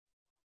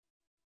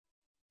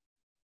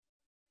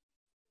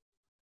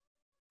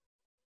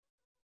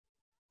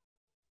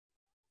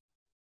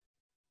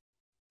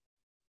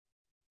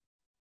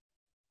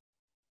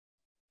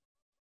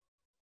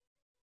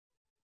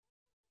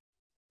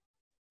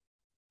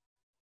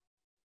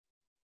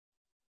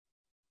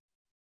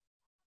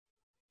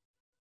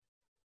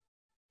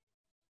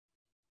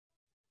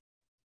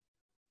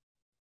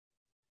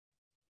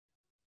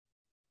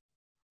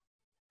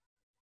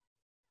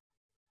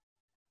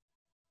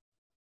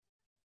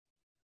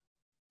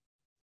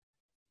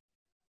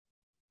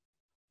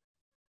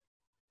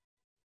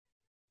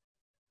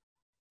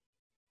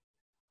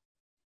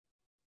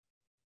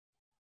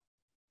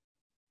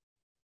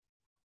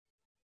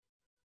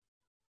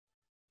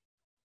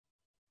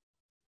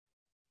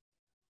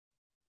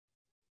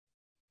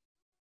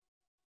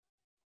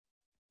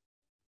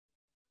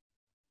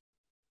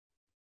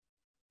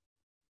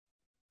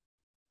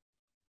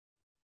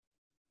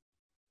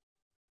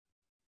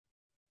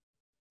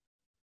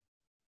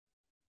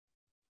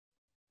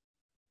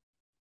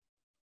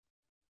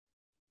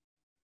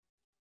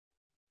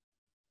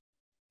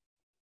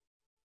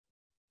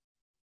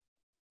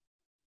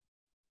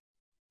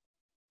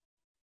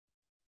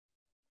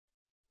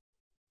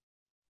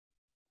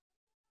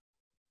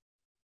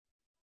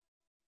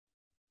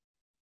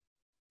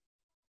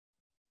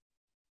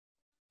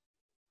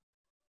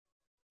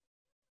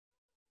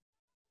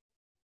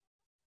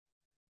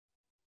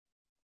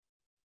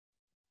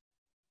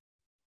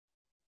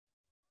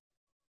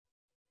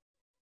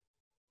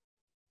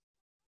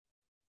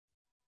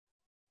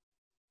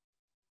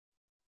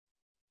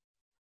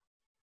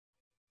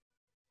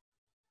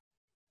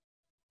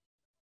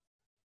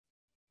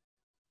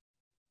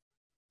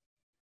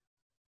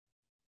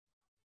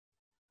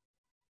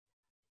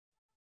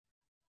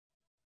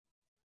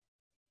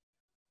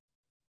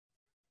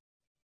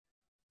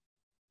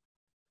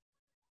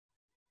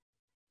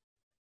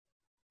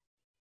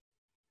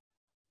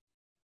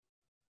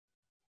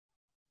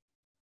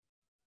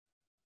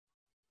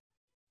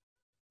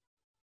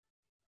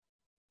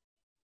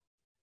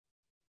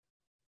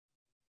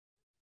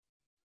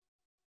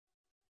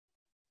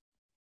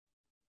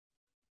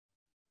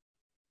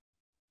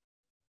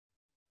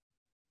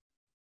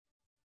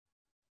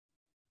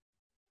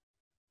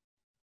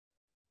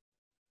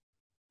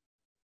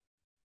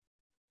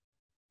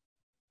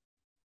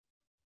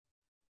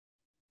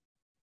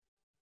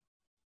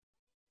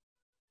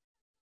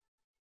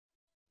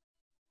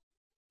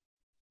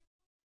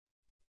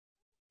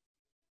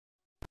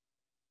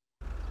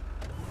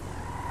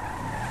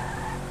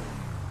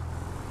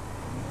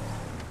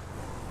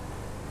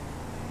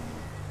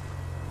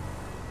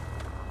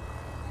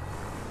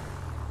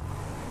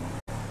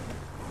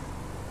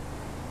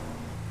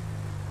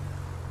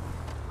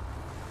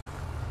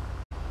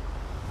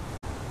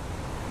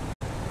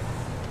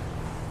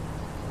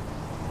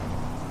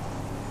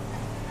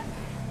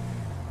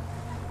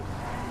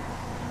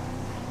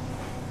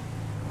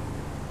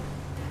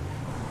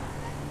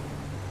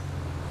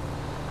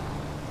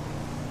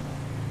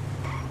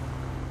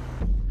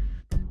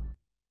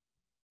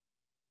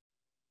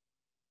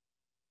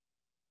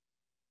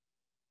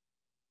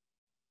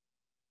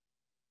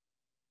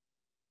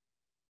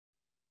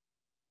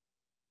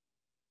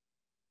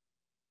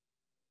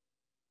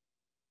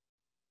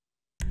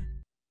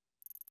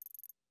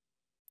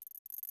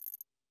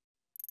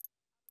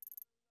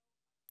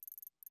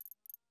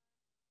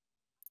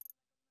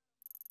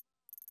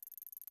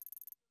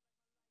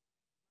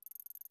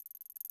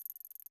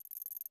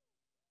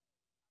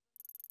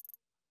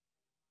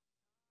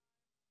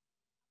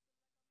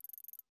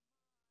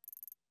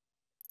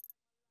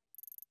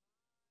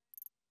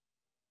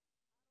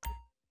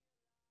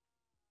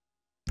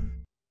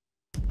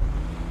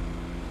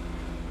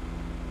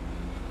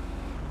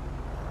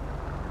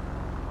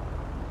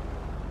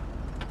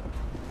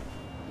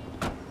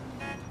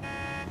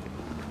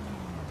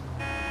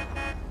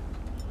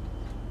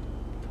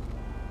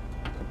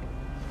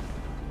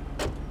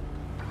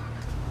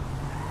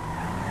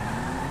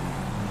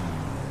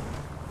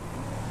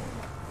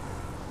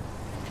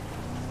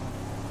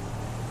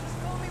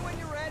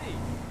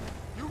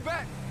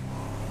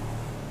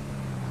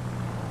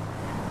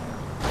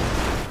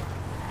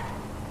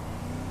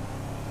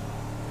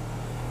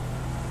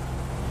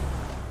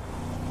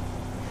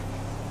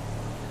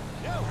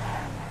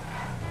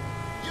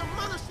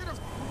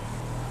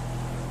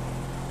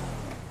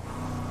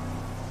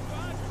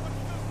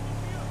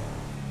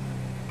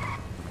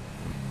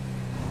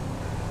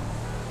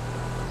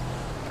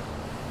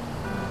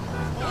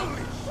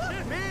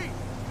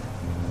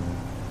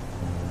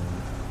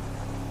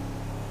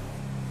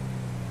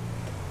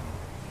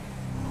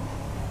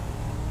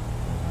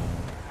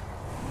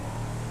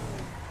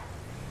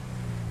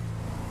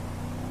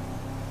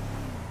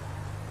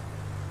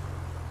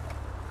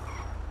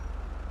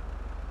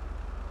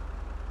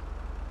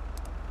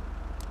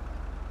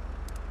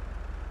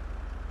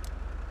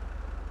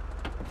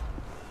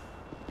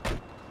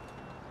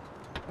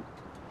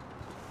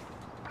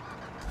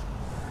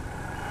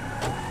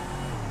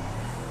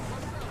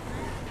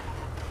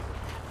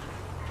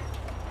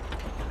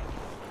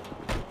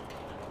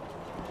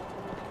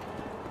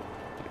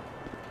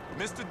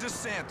Mr.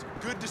 DeSanta,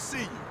 good to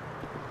see you.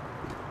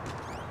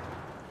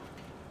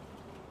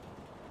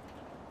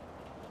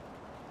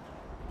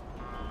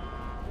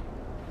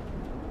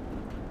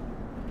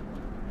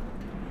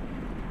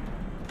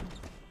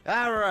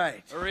 All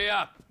right. Hurry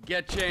up.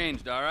 Get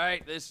changed, all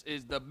right? This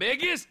is the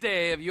biggest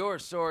day of your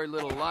sorry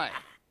little life.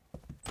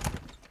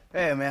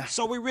 Hey, man.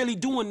 So we really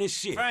doing this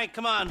shit? Frank,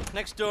 come on.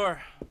 Next door.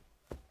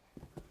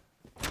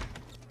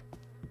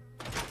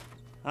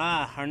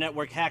 Ah, our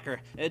network hacker.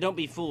 Don't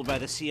be fooled by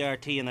the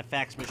CRT and the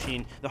fax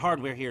machine. The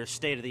hardware here is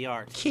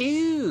state-of-the-art.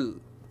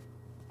 Cute.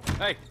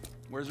 Hey,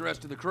 where's the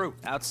rest of the crew?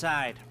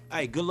 Outside.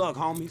 Hey, good luck,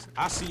 homies.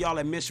 I'll see y'all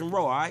at Mission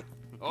Row, all right?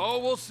 Oh,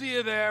 we'll see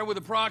you there with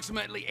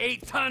approximately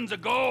 8 tons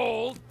of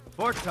gold.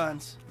 4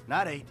 tons,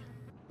 not 8.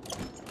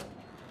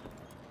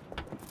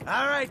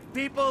 All right,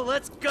 people,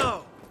 let's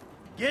go.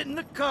 Get in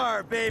the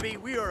car, baby.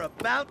 We are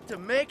about to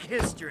make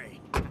history.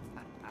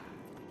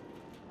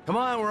 Come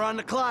on, we're on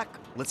the clock.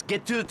 Let's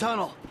get to the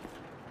tunnel.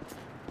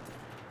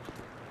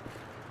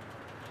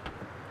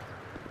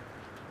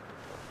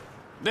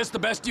 This the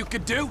best you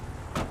could do?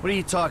 What are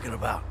you talking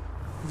about?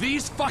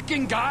 These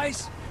fucking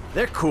guys?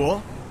 They're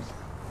cool.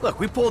 Look,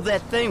 we pulled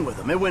that thing with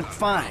them. It went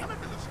fine.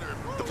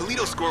 The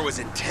Polito score was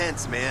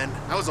intense, man.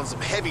 I was on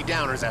some heavy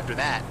downers after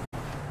that.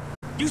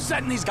 You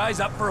setting these guys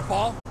up for a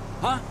fall?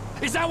 Huh?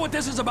 Is that what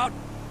this is about?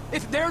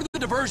 If they're the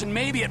diversion,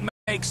 maybe it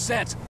makes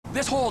sense.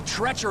 This whole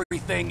treachery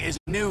thing is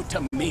new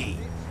to me.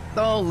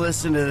 Don't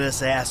listen to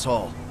this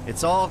asshole.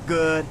 It's all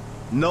good.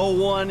 No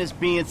one is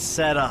being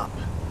set up.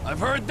 I've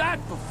heard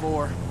that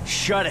before.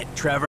 Shut it,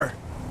 Trevor.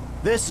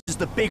 This is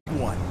the big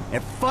one.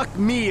 And fuck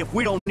me if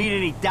we don't need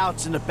any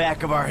doubts in the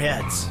back of our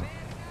heads.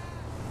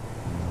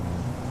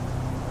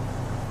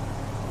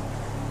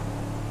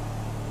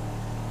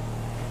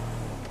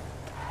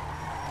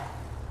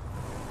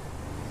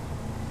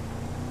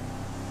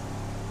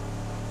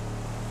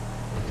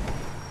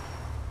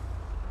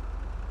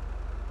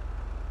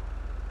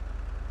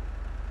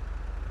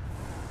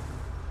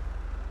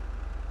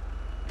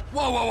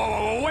 Whoa, whoa, whoa,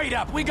 whoa, wait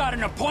up! We got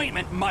an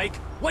appointment, Mike!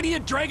 What are you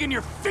dragging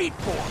your feet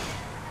for?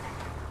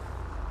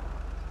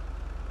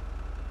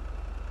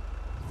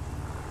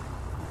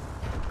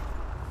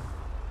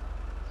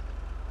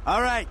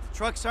 All right, the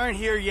trucks aren't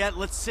here yet.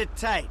 Let's sit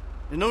tight.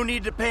 There's no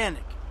need to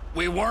panic.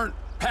 We weren't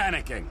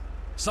panicking.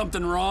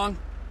 Something wrong?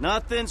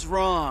 Nothing's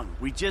wrong.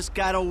 We just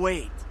gotta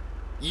wait.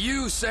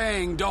 You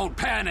saying don't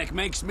panic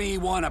makes me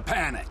want to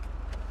panic.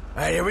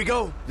 All right, here we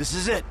go. This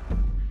is it.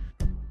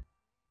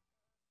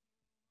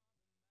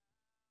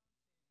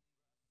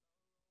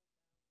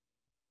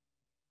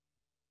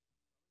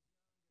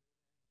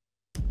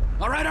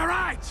 All right,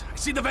 I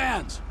see the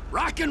vans.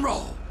 Rock and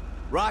roll.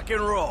 Rock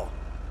and roll.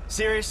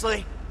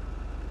 Seriously?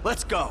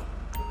 Let's go.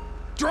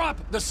 Drop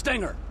the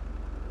stinger.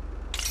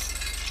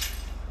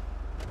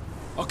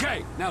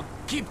 Okay, now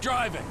keep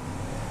driving.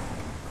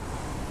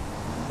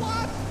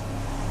 What?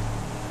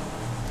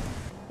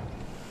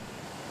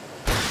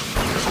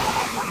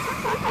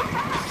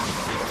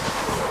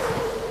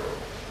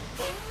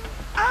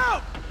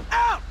 Out!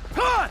 Out!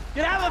 Come on!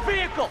 Get out of the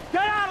vehicle!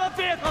 Get out of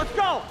the vehicle! Let's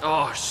go!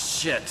 Oh,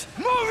 shit.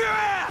 Move your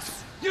ass!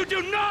 You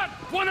do not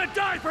want to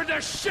die for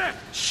this shit!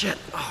 Shit.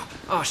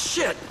 Oh,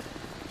 shit.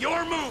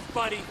 Your move,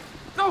 buddy.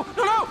 No!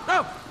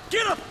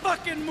 Get a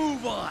fucking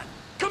move on!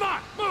 Come on,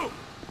 move!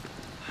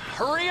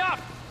 Hurry up!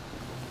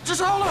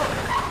 Just hold on.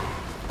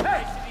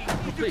 Hey!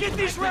 You get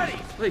these ready!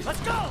 Please.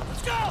 Let's go!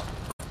 Let's go!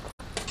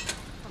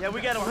 Yeah,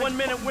 we got a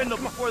 1-minute window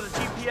before the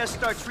GPS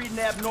starts reading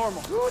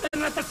abnormal.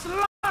 Then let the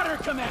slaughter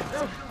commence!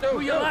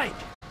 Who you like?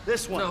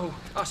 This one. No.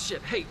 Oh,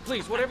 shit. Hey,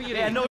 please, whatever you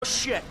Yeah, need. no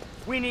shit.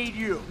 We need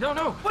you.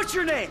 No. What's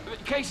your name?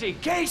 Casey.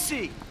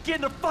 Casey! Get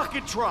in the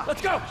fucking truck!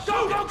 Let's go!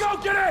 Go!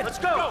 Get in! Let's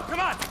go! Come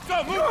on!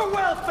 Go, move! Your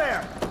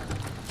welfare!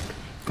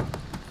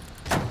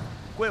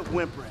 Quit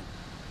whimpering.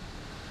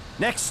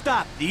 Next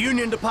stop, the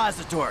Union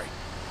Depository.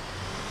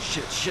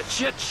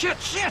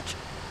 Shit.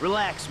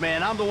 Relax,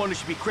 man. I'm the one who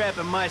should be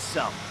crapping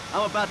myself.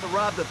 I'm about to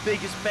rob the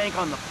biggest bank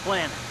on the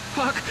planet.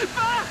 Fuck.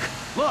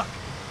 Look,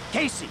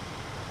 Casey,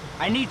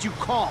 I need you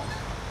calm.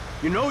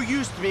 You're no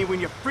use to me when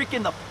you're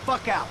freaking the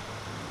fuck out.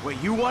 Where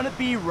you want to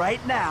be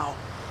right now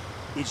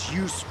is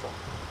useful.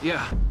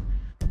 Yeah.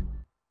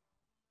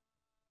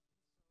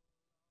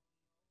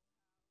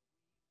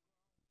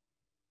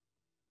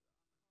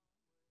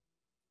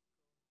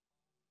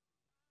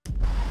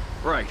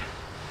 Right.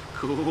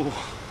 Cool.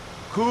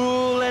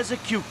 Cool as a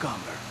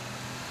cucumber.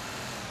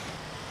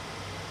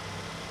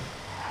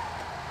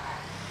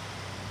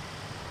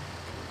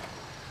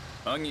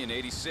 Onion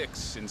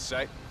 86 in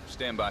sight.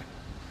 Stand by.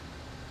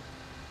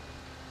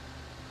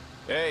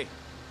 Hey,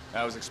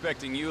 I was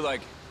expecting you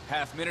like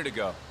half minute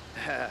ago.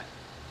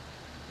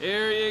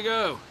 Here you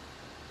go.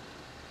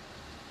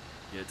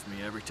 Gets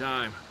me every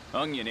time.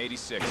 Onion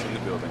 86 in the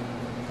building.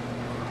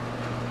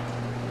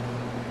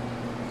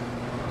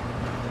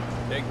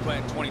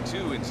 Eggplant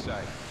 22 in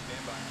sight.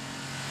 Stand by.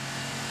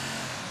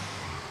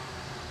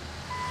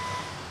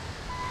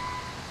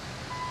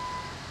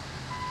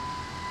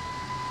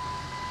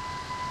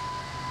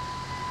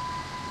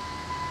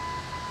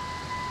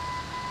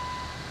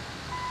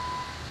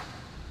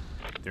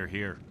 They're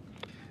here.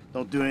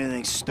 Don't do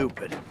anything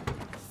stupid.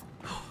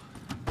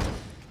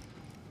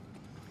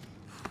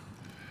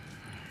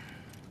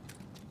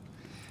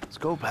 Let's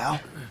go, pal.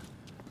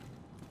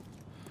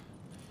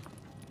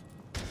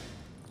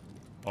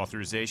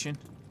 Authorization?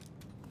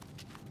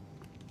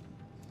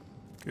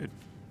 Good.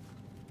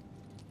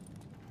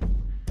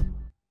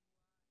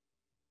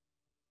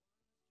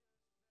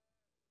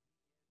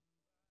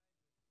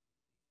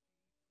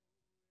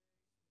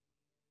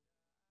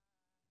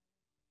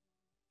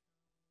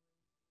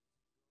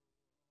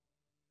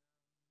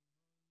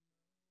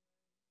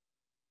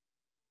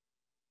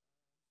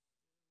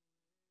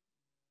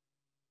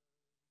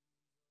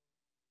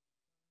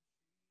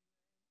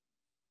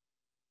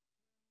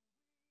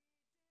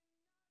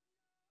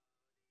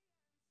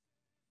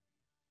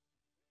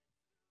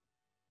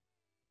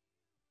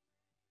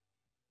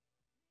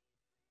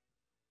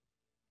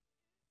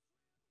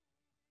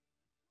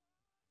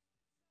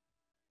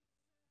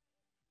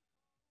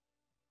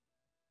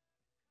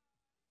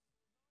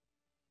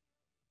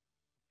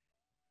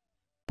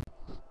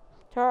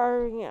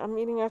 Sorry, I'm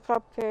eating a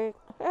cupcake.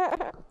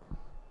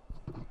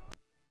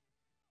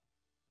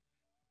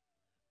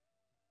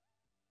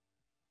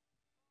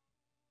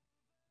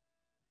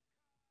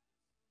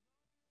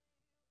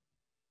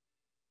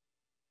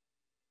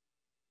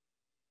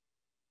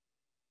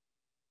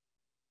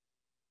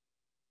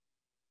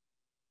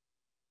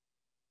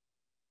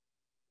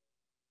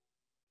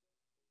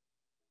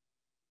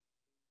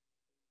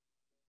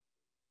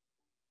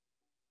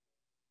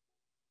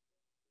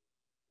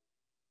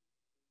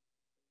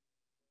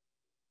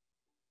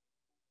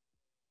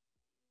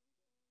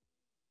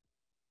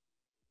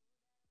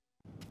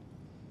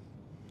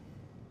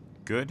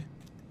 Good?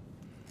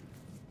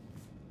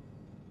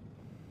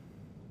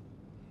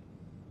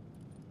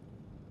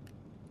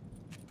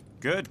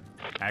 Good.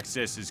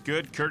 Access is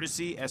good.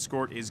 Courtesy,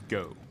 escort is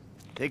go.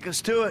 Take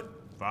us to it.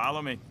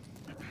 Follow me.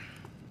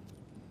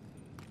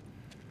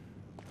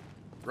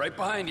 Right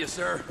behind you,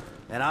 sir.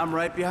 And I'm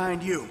right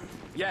behind you.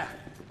 Yeah,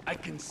 I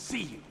can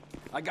see you.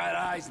 I got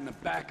eyes in the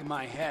back of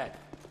my head.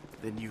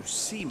 Then you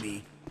see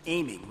me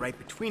aiming right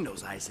between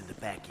those eyes in the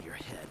back of your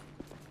head.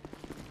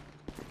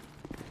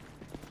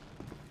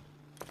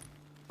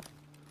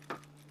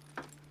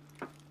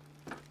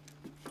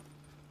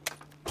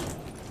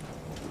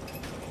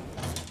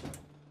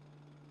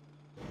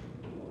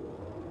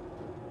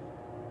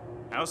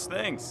 How's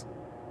things?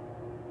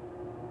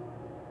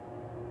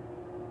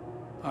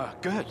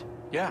 Good.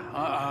 Yeah,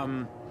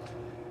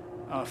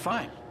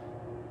 fine.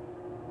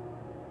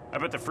 I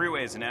bet the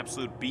freeway is an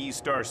absolute B***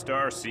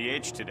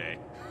 CH today.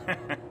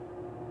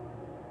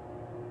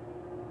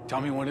 Tell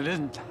me when it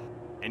isn't.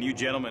 And you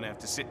gentlemen have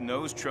to sit in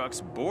those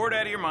trucks, bored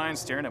out of your minds,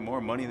 staring at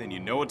more money than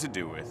you know what to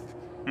do with.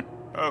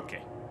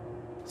 Okay.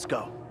 Let's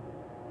go.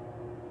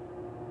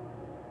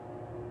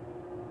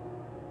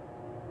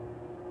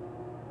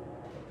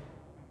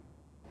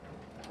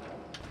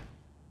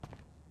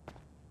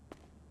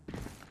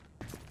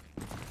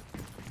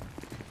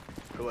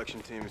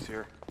 Collection team is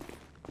here.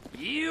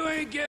 You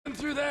ain't getting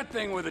through that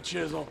thing with a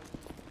chisel.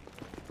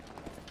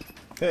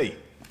 Hey,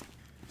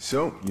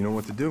 so, you know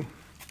what to do?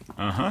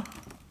 Uh-huh.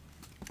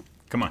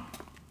 Come on.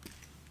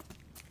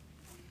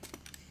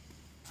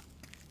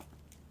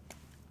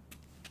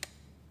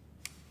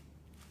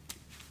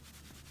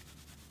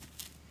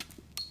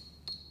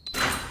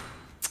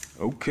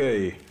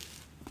 Okay.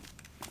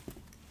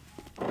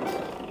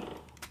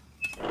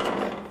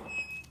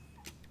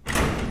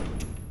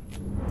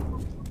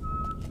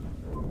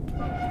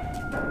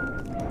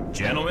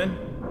 Gentlemen?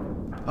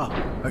 Oh,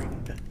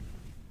 okay.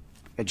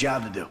 A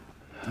job to do.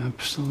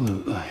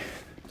 Absolutely.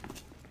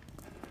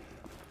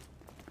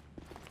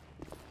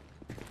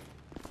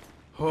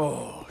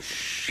 Oh,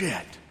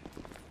 shit.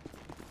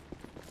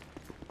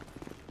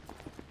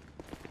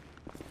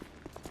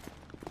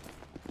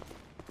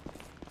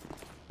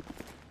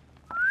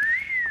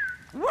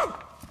 Woo!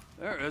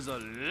 There is a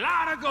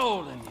lot of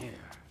gold in here.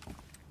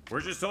 We're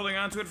just holding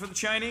on to it for the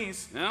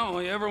Chinese. Now,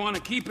 you ever want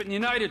to keep it in the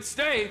United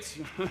States?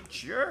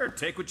 Sure,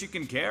 take what you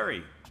can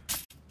carry.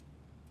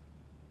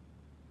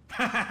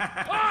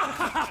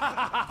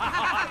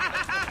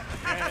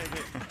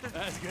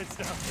 That's good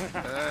stuff.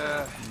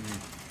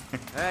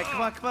 All right,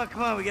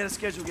 come on. We got a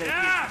schedule.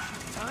 Yeah!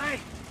 All right.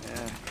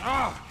 Yeah.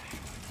 Oh.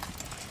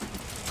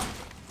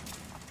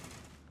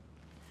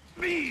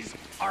 These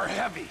are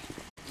heavy.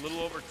 A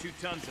little over 2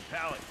 tons a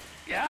pallet.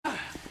 Yeah?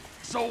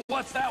 So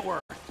what's that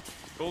worth?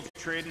 Gold's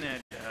trading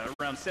at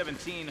around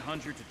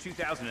 1,700 to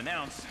 2,000 an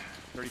ounce.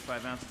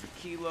 35 ounces a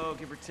kilo,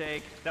 give or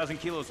take. 1,000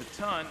 kilos a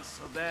ton,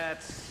 so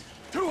that's...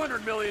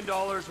 $200 million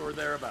or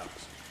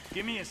thereabouts.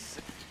 Give me a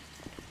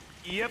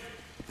Yep,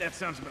 that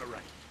sounds about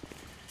right.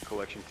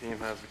 Collection team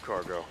has the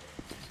cargo.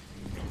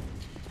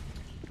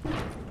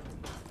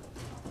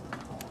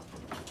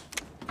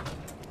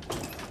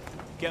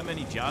 Got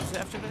many jobs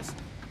after this?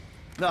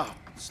 No,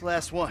 it's the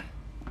last one.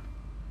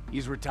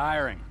 He's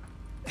retiring.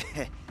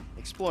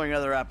 Exploring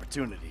other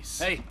opportunities.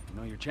 Hey, you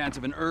know your chance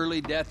of an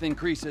early death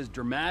increases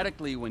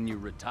dramatically when you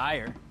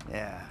retire.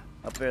 Yeah,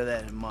 I'll bear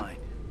that in mind.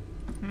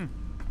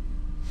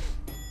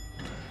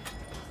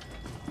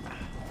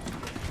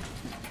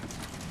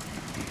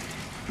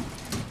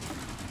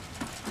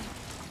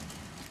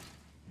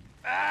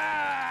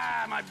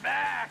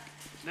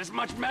 This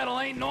much metal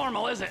ain't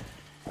normal, is it?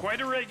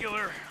 Quite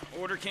irregular.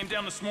 Order came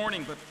down this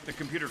morning, but the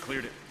computer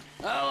cleared it.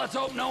 Well, let's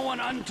hope no one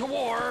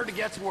untoward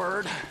gets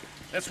word.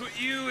 That's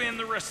what you and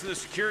the rest of the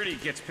security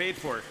gets paid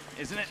for,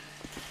 isn't it?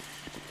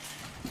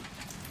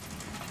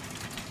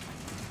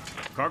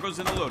 Cargo's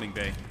in the loading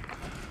bay.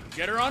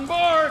 Get her on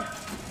board!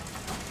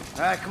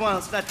 All right, come on,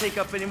 let's not take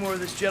up any more of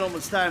this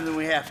gentleman's time than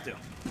we have to.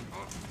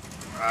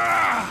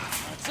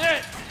 That's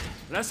it!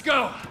 Let's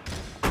go!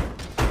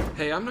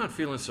 Hey, I'm not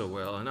feeling so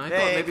well, and I thought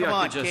Hey, maybe come I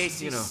on, could just,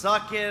 Casey, you know...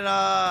 suck it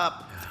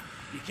up.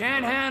 You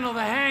can't handle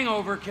the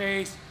hangover,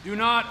 Case. Do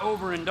not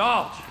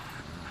overindulge.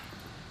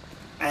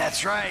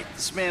 That's right.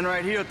 This man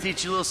right here will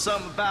teach you a little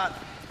something about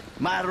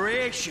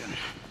moderation.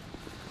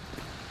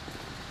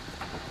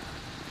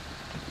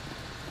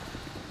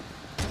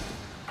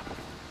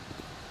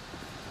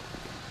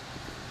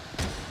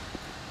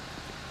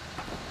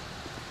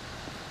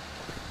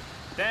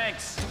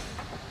 Thanks.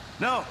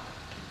 No.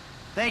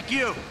 Thank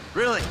you.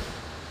 Really.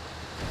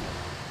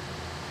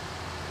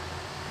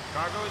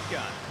 Cargo is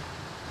gone.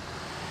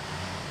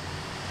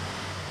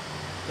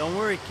 Don't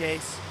worry,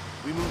 Case.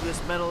 We move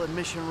this metal at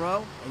Mission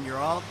Row, and you're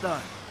all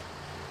done.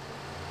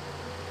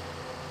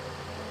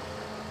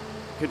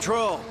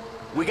 Control,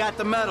 we got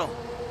the metal.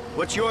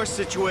 What's your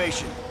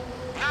situation?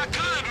 Not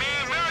good,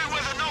 man.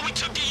 Merriweather know we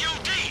took the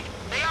UD.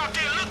 They out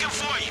there looking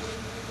for you.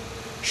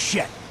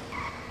 Shit.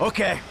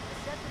 Okay.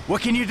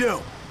 What can you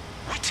do?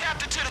 We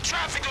tapped into the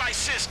traffic light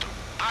system.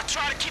 I'll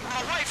try to keep them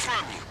away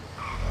from you.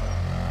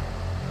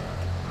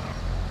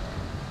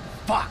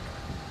 Fuck.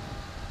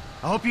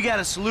 I hope you got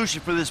a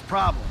solution for this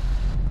problem.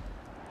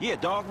 Yeah,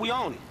 dog, we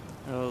own it.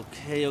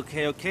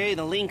 Okay.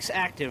 The link's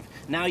active.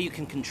 Now you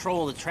can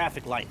control the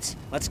traffic lights.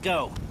 Let's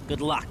go.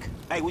 Good luck.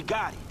 Hey, we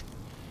got it.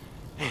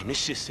 Man, this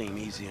shit seem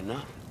easy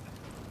enough.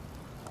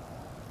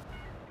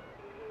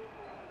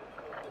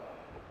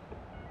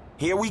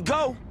 Here we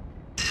go.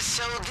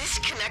 So this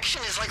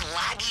connection is like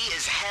laggy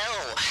as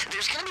hell.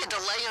 There's gonna be a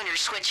delay on your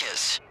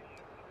switches.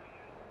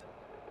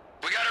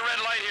 We got a red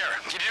light here.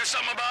 Can you do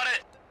something about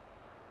it?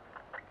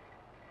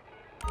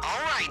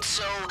 All right,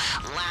 so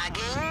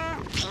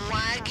lagging,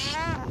 flagging,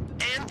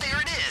 and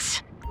there it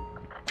is.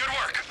 Good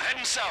work.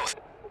 Heading south.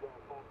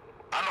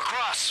 I'm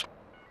across.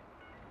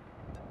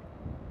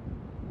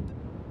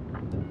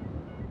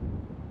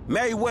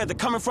 Merriweather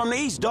coming from the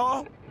east,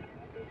 dawg.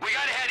 We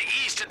gotta head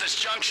east at this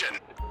junction.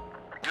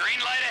 Green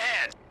light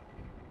ahead.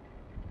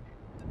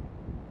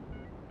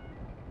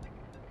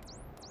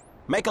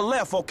 Make a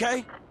left,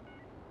 okay?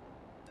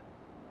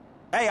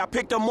 Hey, I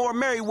picked up more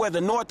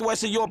Merriweather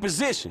northwest of your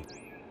position.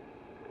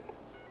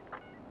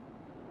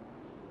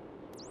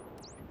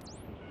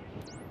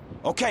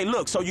 Okay,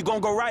 look, so you're gonna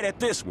go right at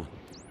this one.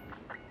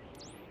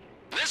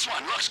 This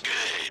one looks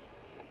good.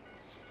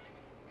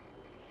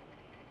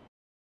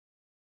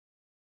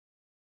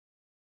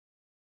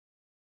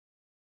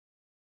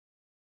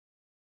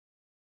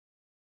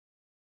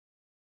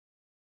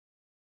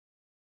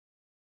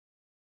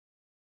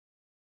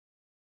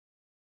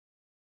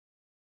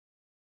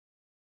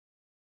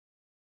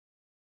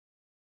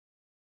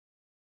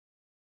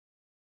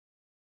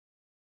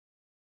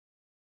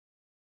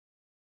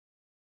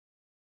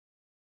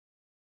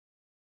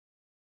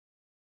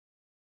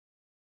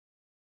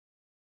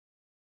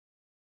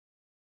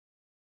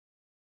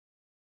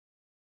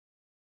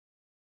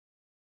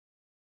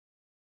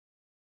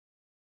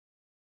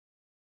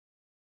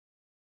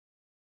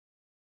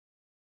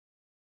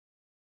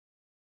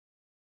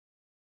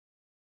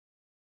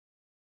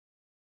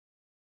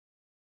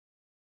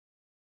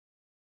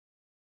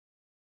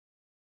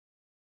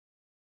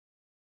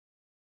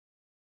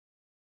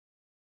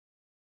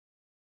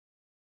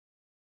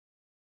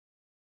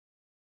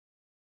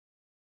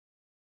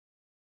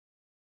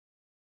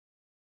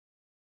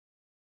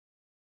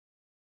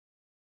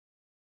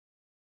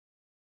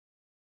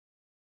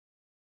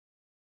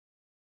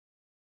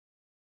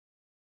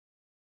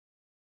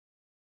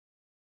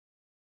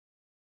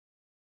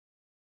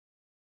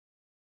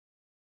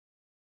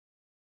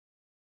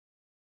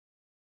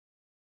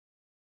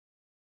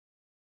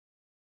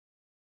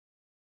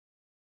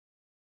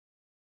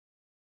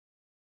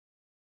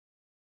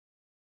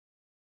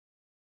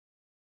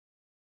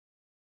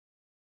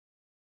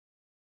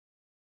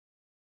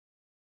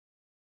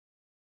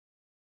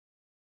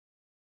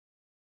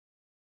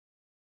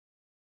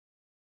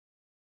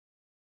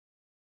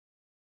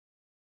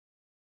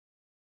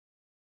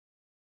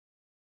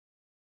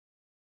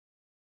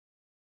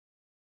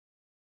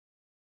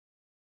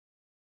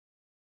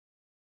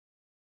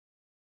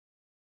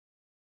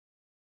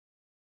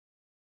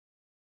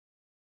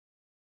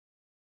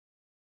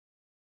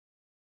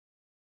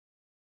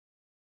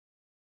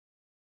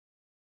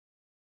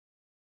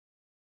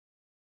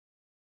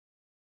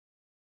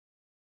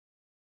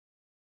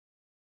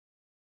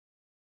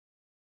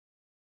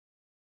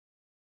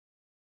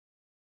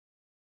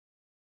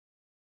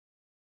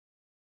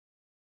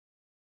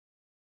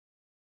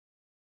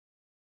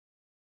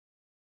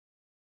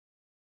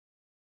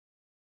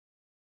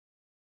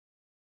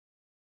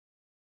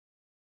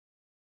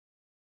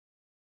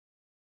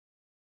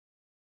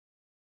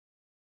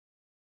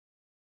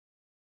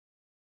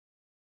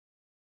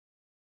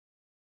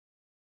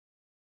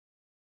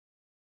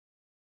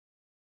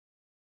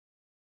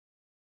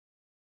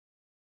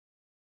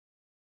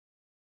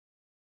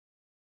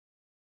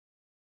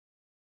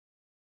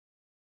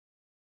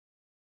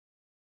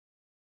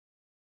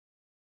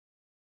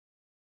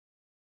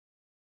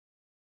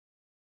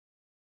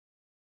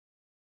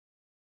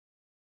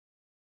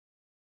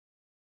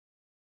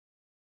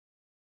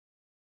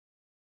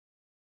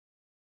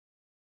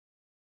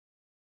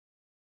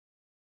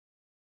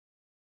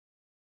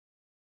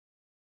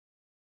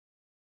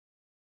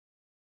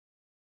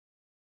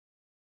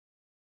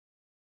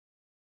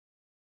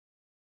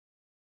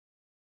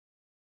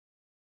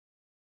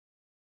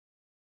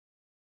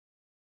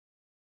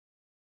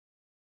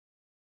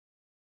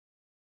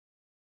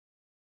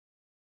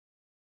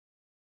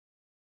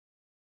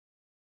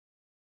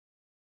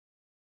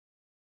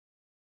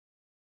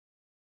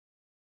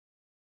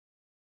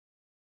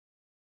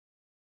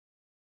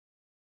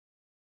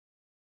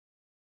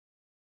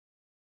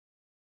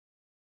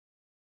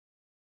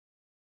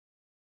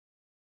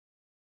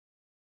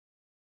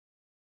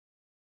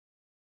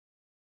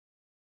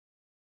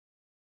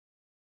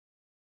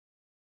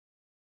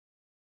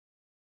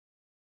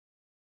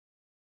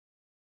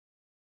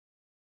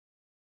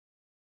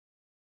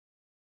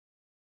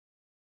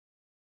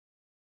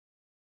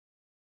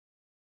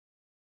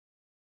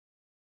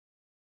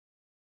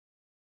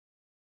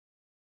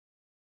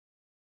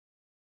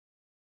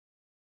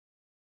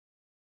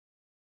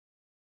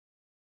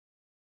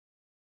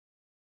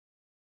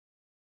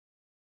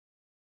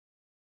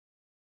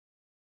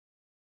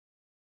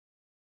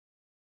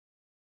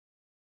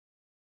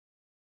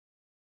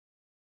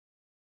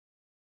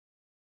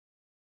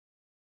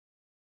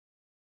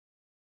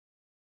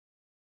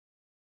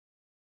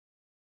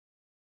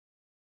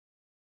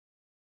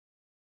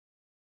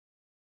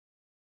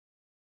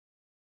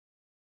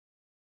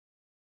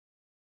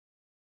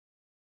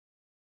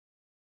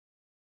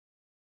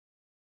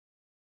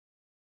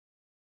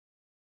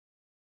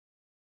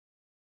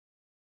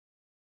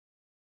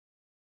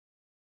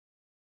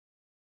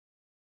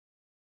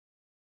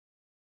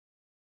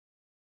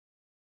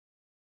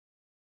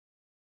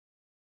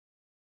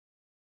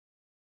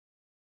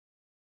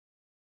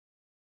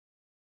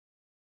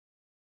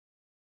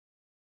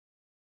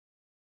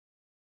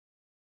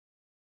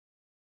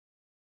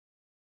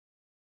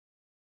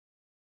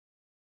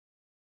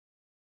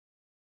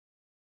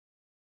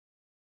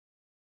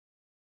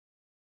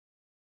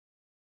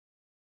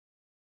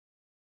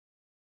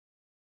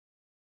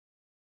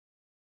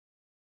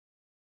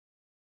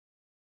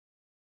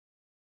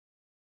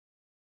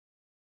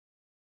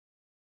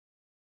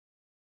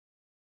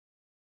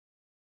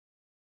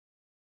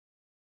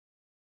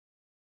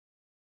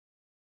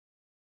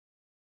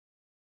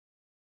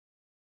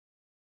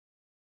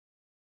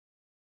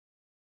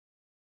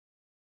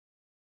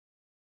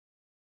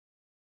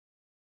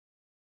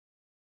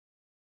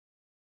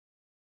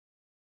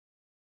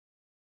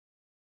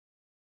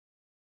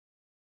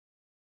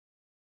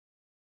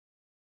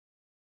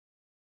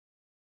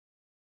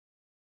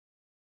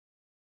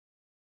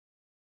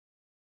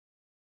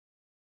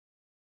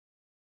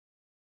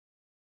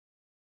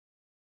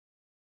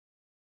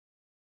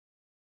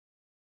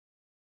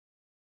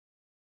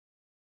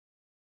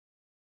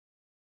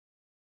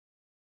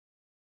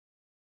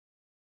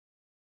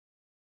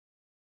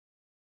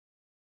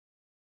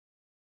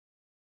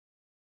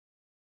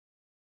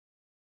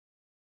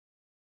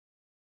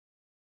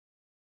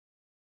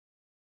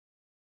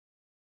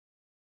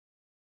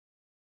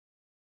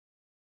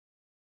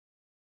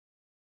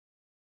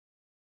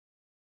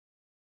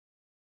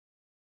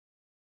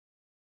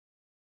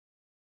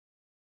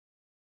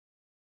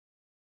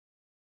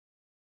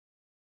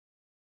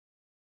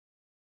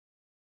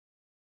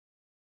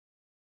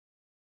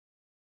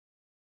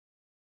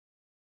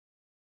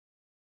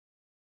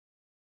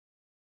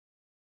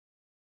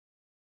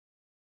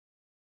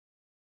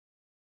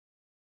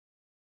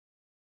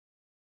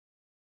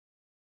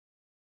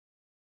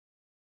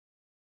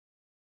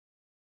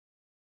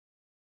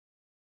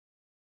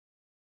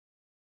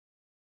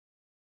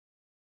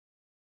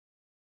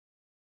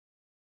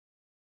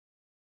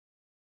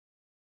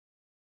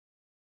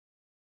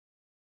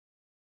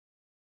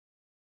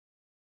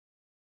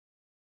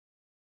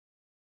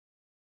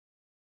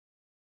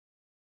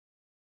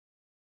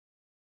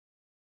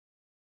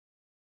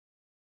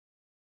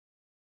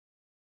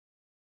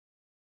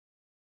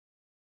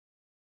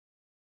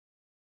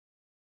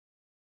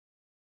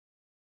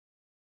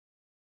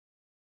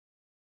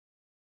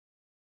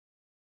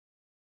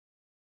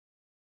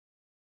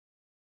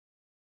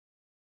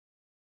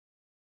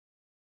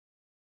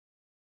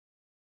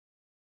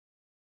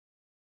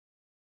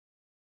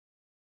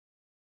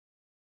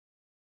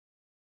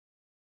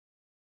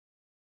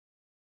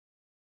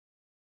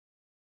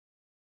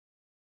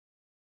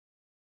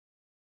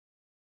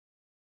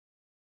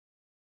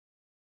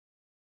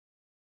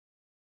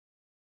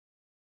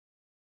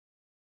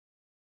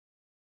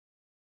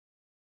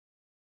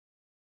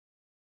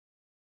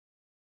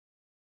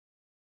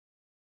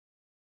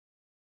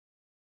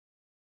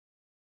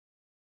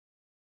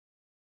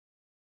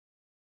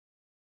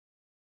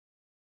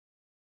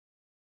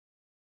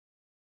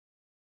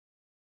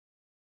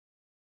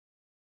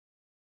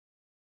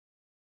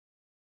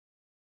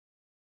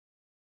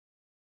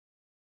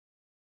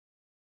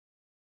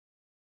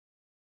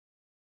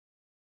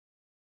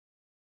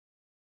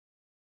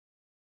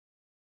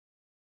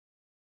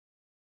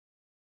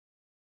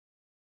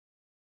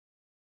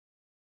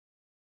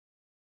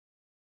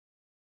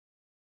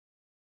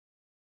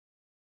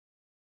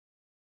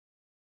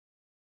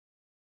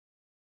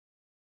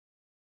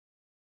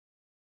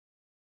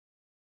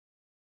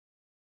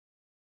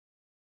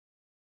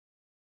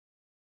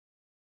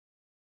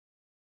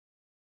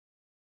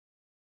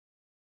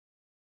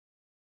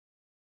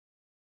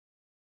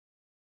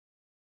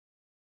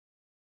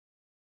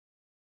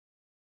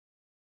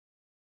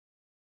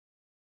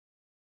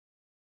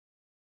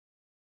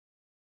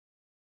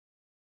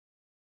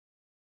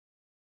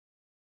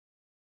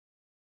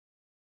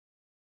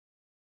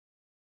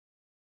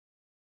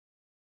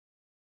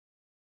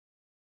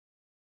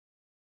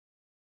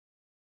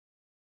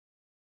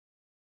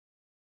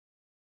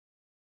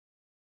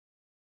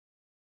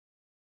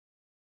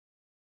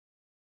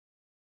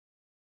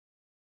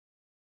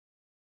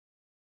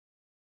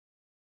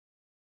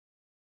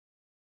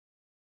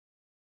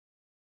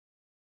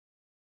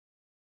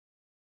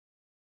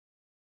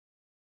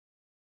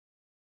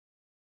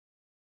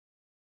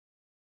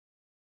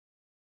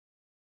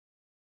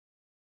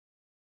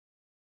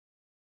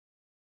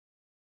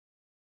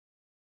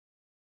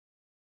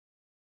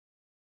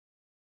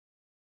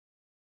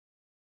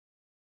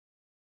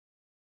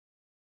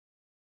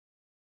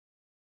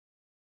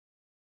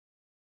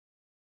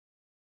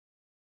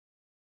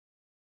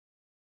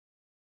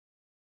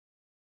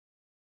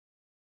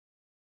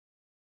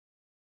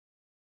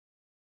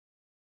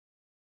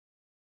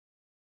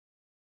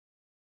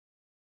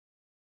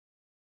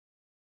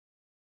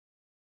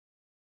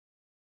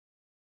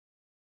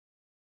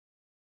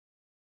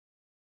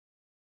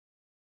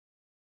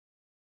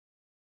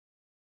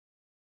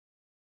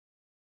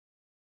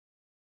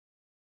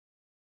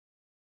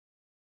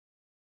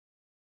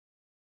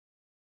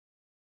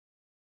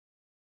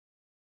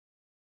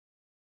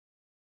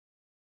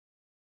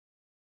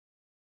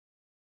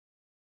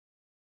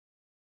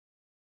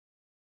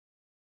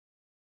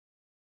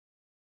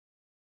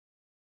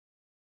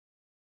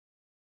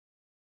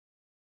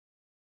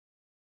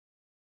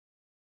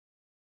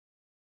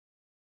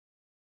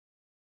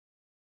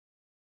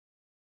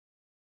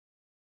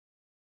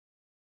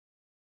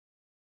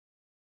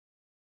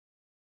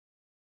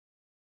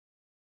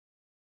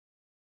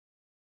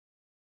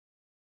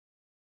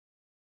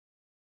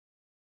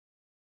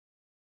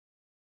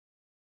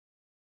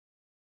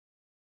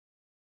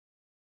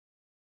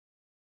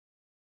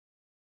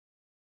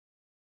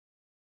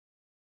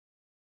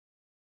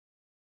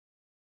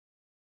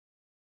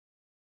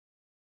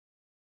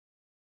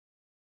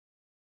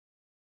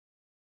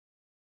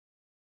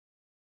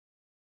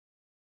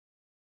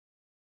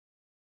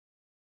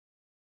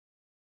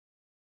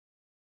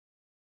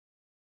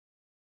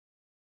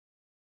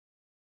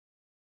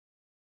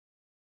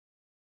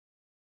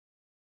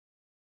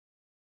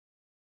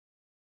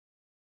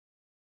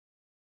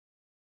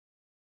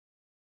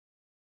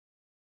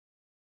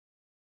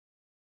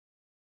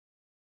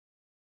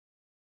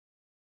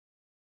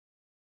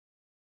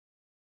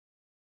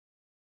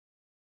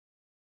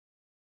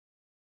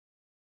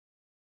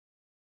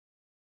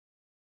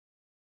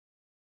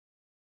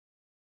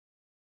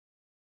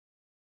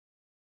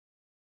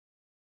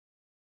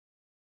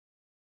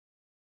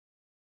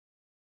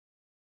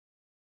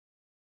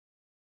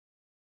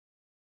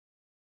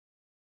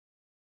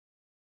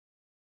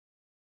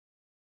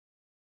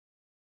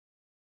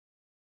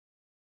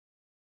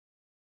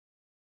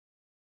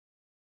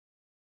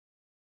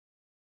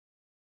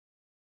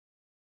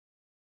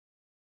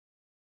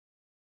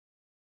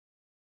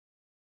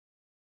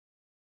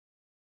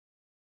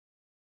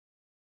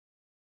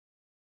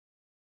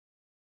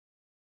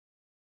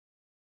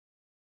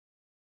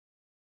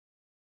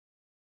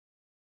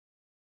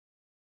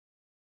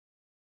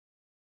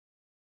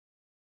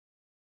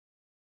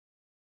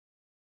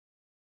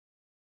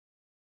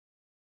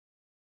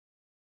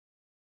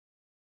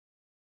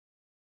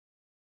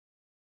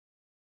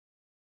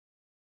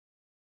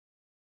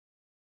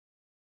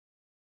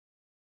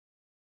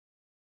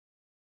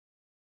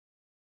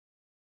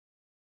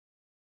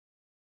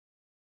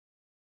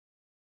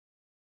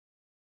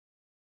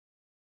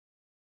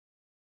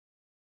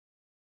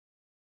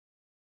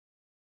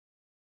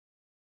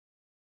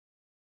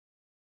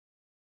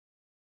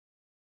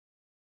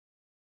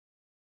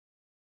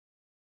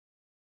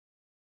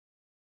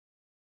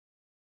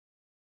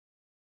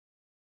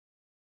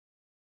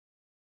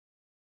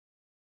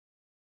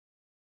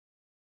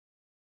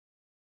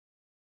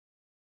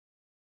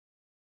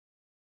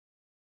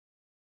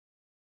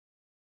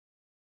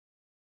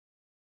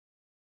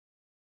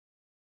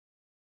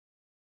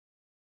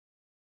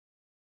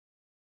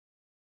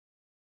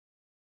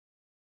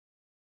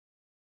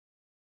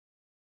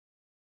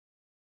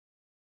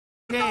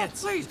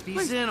 chance. Please, if he's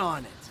please. in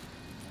on it.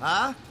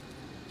 Huh?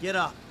 Get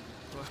up.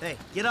 Hey,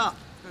 get up.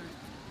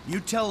 You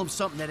tell him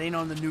something that ain't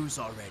on the news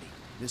already.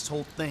 This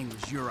whole thing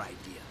was your idea.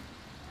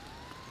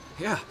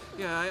 Yeah,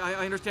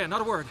 I understand.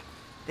 Not a word.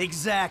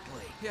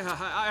 Exactly. Yeah,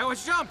 I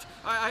was jumped.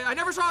 I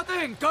never saw a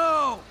thing.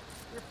 Go!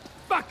 You're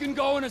fucking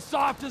going as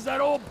soft as that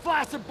old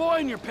flaccid boy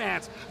in your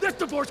pants. This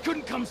divorce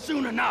couldn't come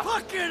soon enough.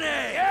 Fucking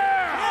A!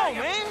 Yeah! Oh,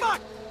 man.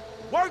 Fuck.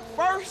 Work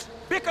first,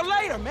 bicker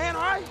later, man,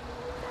 all right?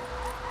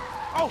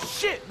 Oh,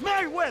 shit,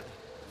 Merriweather.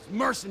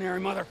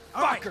 Mercenary motherfuckers.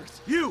 All right,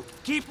 you,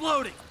 keep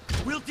loading.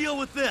 We'll deal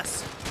with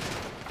this.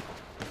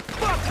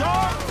 Fuck,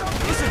 dog.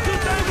 It's a good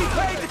thing we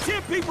paid the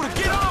 10 people to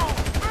get on.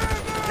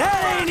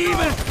 That ain't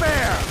even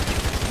fair!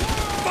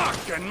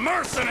 Fucking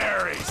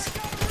mercenaries!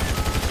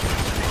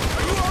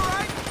 Are you all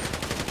right?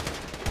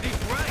 These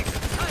ranks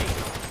are tight.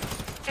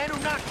 And who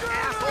knocked your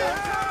asshole?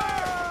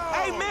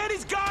 Hey, man,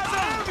 these guys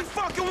are every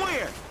fucking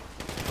where.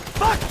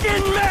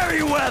 Fucking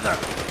Merriweather!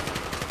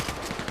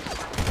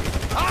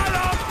 I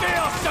don't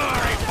feel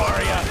sorry for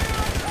you!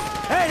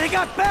 Hey, they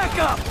got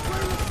backup!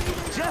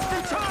 Just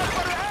in time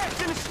for the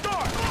action to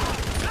start.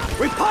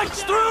 We punch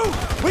through,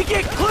 we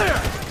get clear!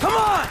 Come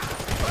on!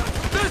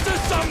 This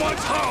is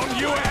someone's home,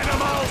 you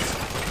animals!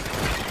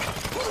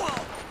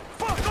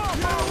 Fuck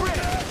off already.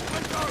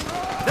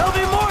 There'll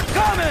be more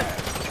coming!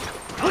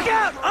 Look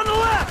out, on the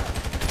left!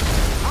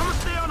 I'ma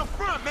stay on the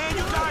front, man.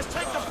 You guys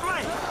take the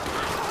flank.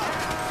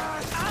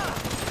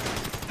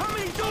 How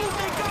many dudes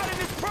they got in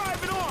this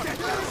private army?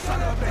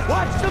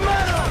 Watch the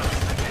metal!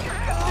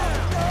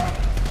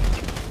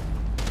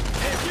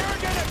 If you're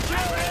gonna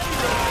kill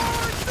anyone,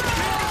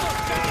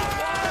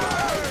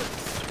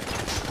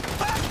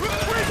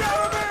 We got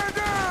a man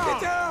down!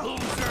 Get down!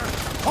 loser!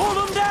 Hold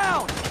them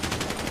down!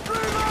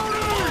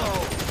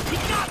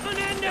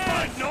 If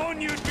I'd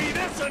known you'd be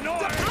this annoying!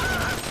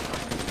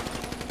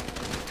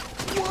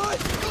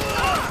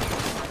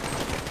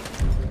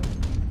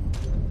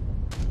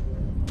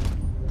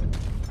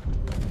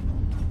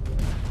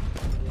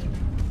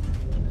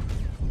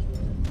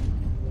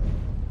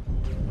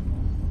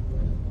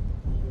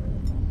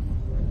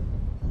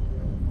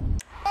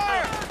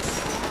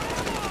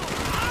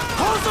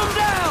 Hold them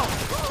down!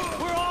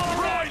 We're all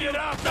roided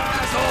up,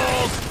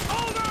 assholes!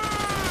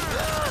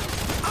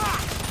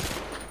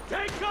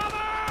 Take cover!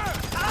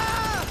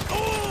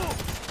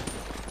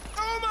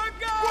 Oh my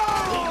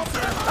God!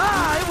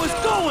 Ah, it was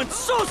going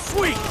so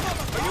sweet!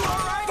 Are you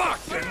all right?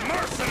 Fucking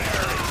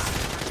mercenaries!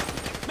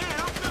 Man,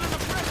 I'm feeling the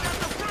pressure at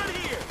the front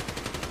here.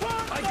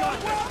 I got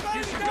this.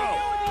 You should go.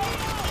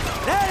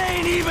 That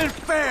ain't even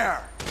fair!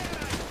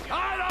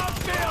 I don't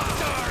feel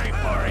sorry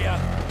for you.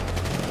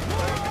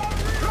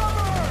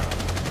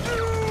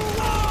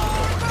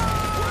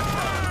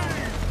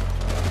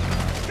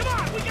 Come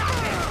on, we got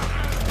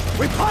this!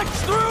 We punch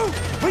through,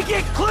 we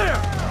get clear!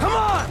 Come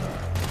on!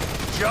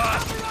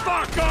 Just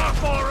fuck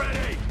off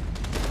already!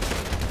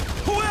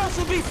 Who else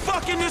will be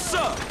fucking this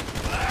up?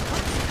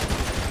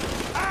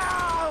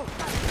 Ow!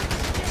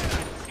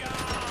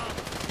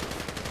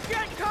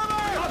 Get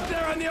cover! Up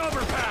there on the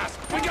overpass,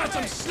 we got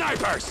some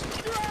snipers!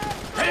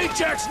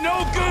 Paycheck's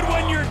no good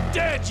when you're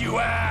dead, you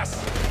ass!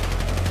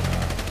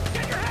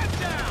 Get your head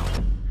down!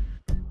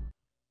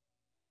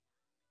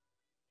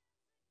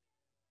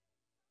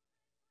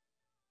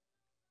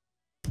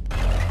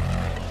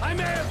 I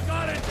may have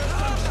got into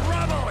some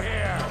trouble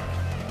here!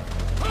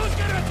 Who's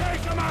gonna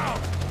take him out?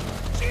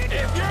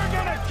 If you're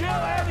gonna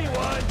kill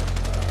anyone,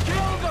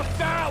 kill the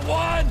fat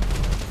one!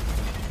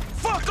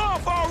 Fuck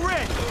off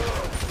already!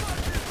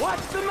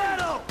 Watch the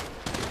metal!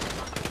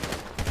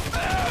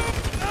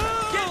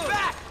 Get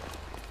back!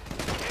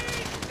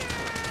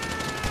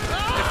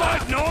 If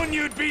I'd known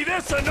you'd be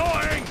this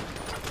annoying!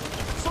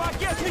 So I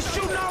guess we're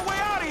shooting our way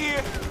out of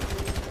here.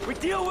 We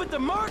deal with the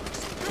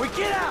mercs, we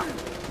get out!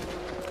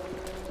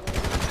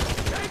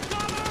 Take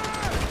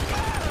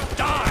cover!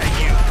 Die,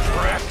 you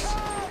pricks!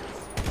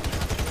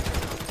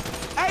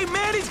 Hey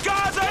man, these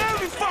guys are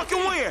every fucking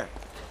where.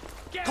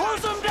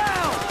 Close them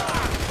down!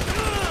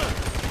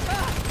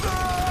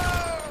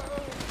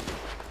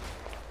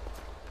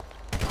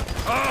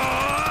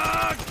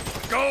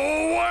 Go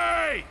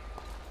away!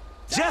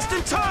 Just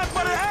in time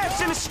for the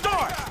action to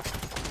start.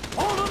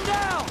 Hold them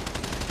down!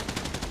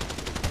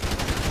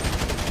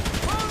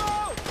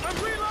 Polo, I'm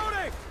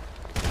reloading.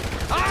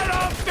 I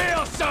don't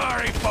feel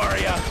sorry for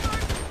you!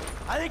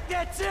 I think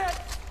that's it!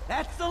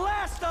 That's the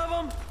last of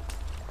them!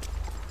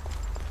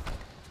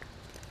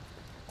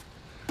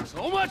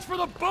 So much for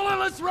the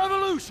bulletless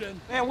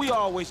revolution! Man, we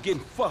always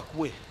getting fucked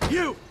with.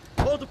 You!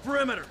 Hold the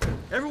perimeter!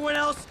 Everyone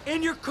else,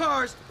 in your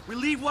cars! We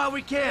leave while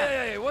we can!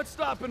 Hey, what's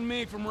stopping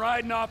me from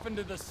riding off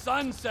into the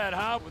sunset,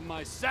 huh? With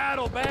my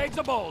saddlebags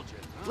a-bulging?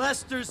 Huh?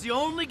 Lester's the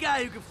only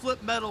guy who can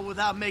flip metal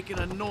without making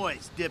a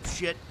noise,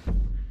 dipshit.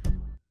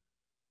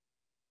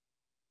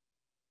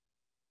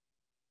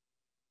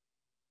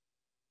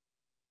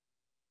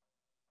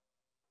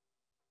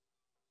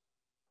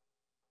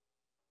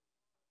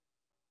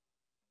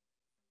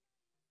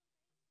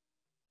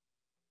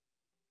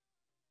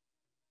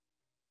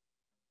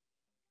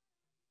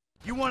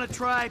 You want to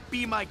try?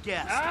 Be my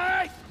guest. All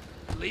right,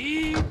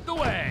 lead the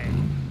way.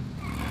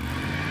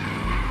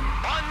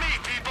 On me,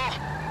 people.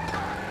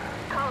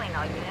 Calling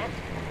all units.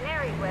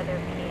 Merryweather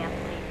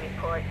PMC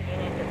report.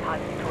 Unit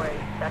depository.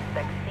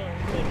 Suspect seen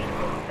leaving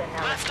with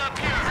Vanilla. Left up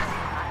here.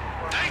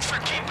 Thanks for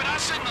keeping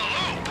us in the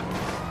loop.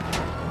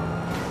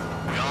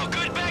 We all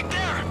good back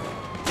there?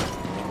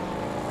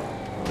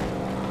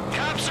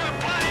 Cops are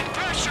applying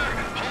pressure.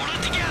 Hold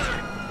it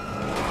together.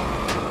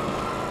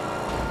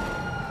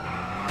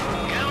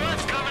 Got a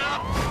lift coming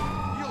up.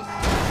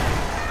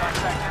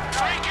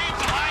 Frank ain't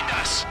behind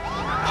us.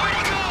 Where'd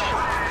he go?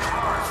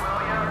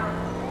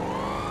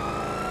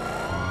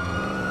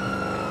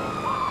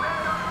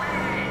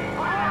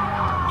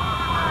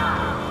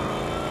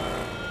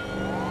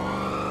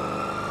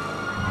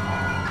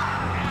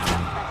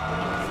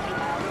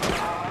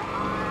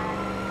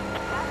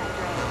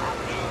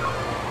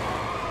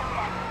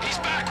 He's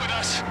back with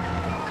us.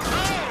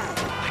 Oh,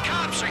 the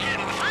cops are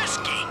getting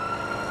frisky.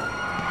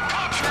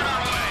 Cops are on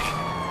our way.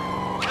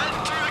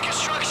 Heading through the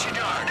construction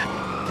yard.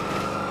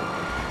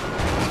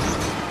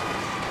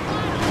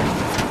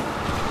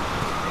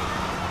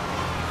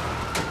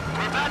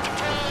 We're about to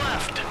pull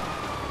left.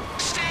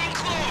 Staying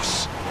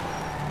close.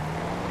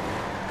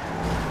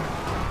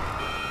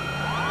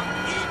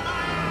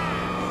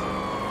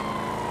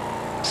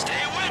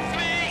 Stay with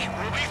me.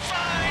 We'll be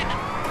fine.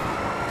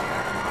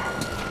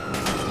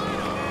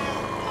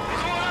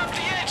 We're going off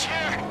the edge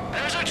here.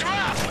 There's a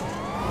drop.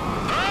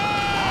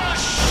 Oh,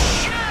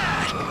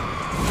 shit!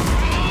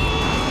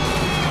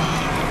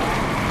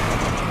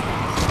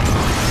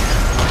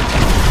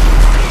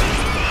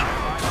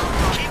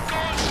 Keep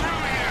going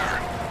through here.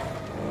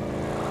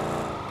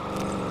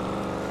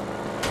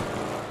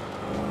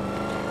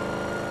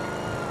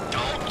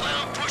 Don't let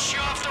them push you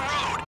off the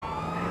road.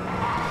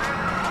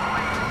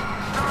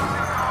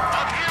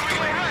 Up here we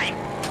go right.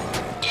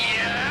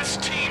 Yes,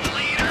 team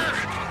leader.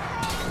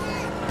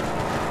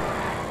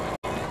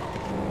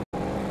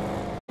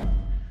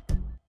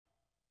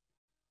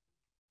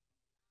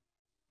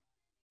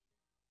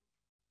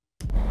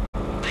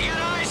 They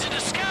got eyes in the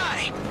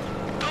sky.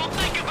 Don't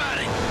think about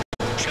it.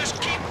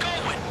 Just keep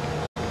going.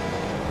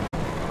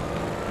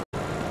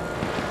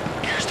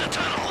 Here's the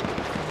tunnel.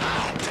 I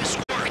hope this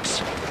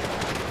works.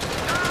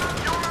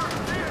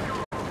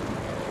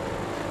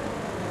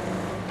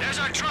 There's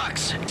our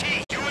trucks.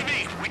 T, you and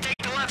me. We take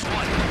the left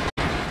one.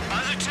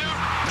 Other two,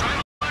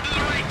 drive onto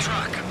the right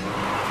truck.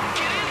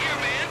 Get in here,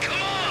 man.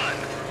 Come on.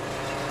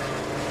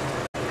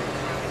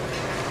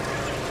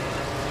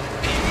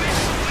 He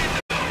missed the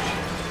window.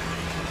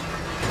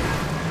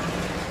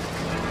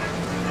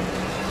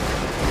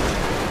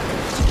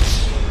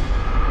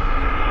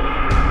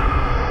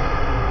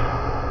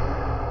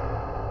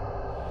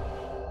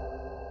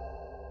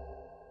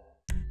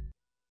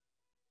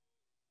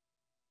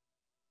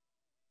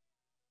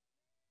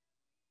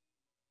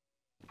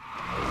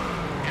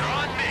 You're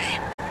on me.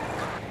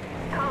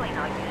 Calling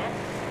all units.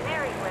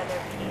 Merryweather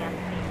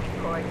PMC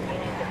report.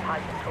 Unit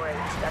depository.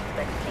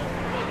 Suspect seen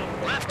leaving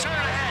with Left turn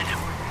ahead.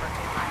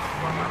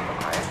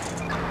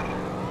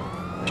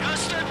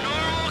 Just a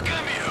normal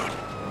commute.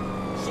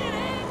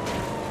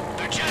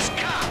 They're just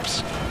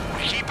cops.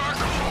 We keep our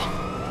cool.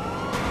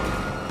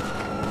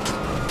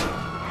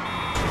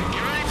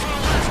 Get ready for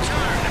a left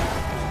turn.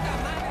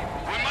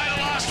 We might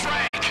have lost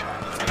Frank.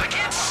 I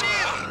can't see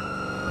him.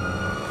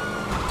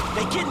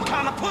 They getting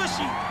kind of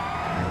pushy.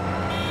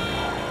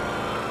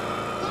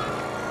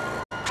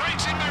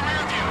 Frank's in my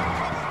rear view.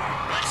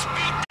 Let's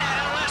beat that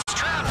LS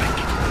traffic.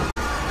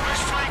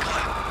 Where's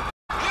Franklin?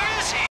 Where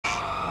is he?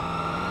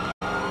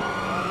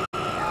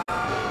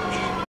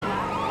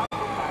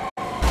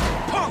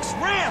 Punks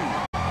ram.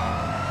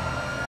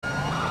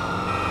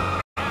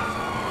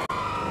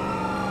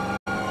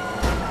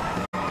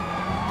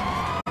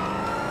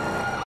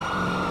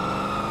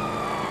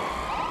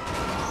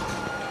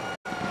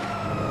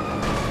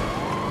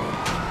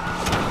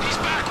 He's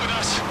back with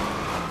us.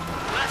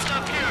 Left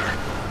up here.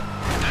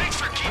 Thanks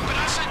for keeping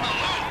us in the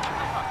loop.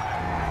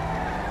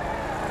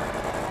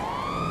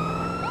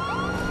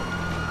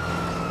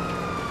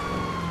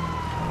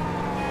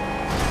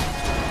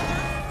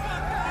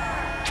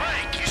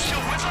 Frank, you still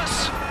with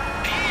us?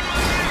 He ain't my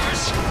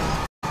ears.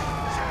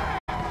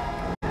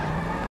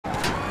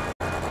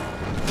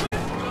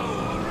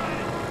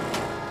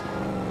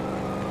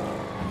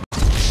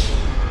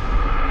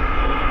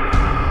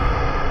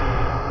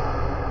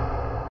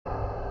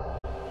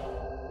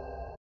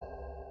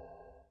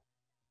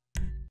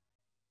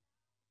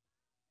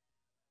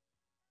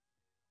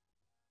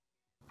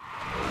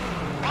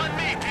 On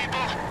me,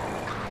 people.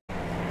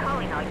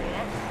 Calling all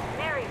units.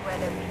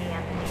 Merryweather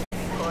PMC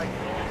report.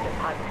 Unit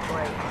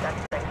depository.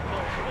 Suspect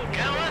seen leaving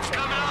Got a lift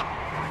coming up.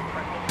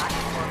 parking lot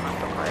for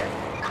muscle cars.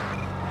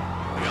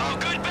 We all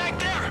good back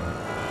there?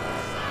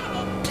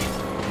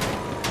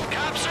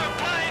 Cops are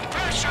applying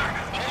pressure.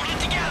 Hold it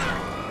together.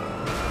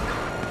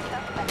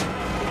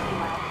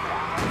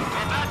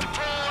 We're about to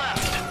pull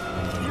left.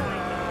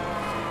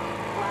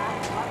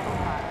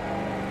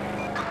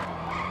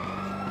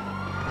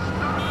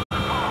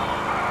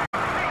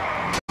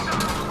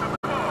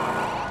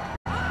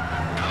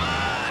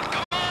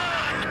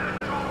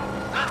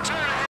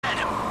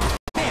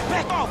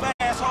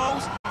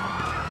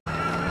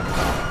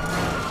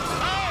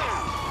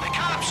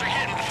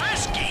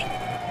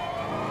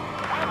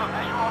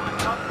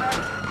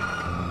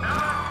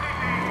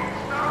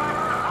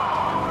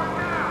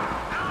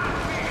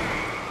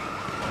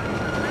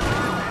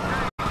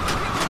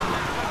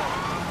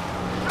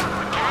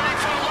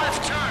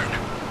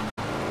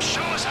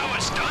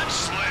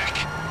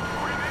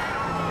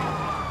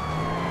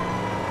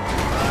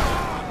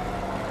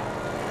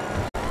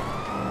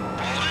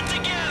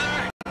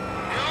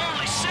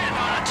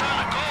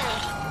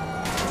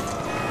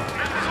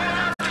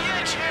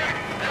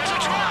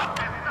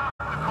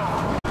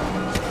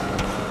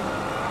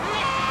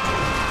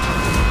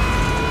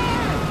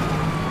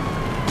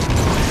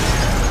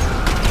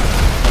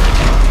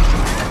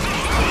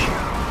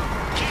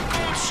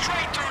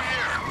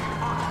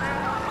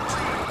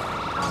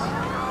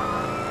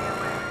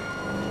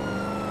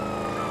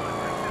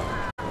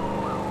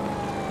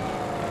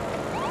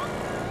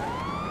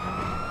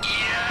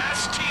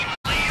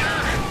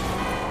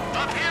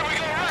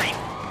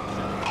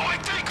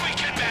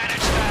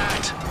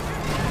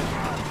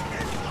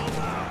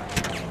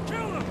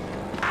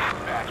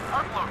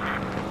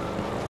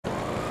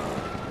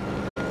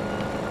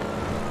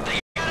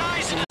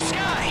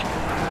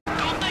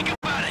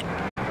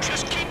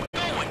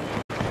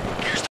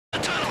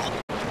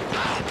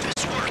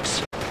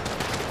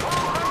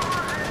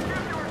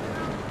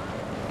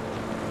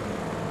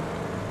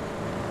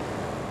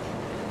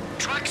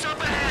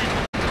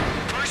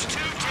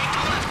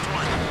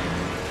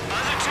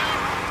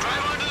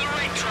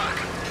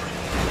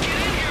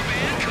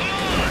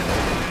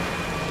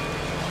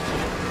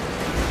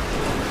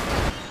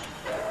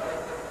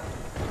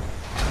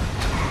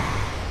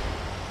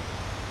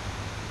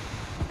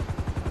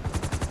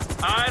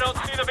 I don't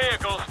see the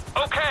vehicles.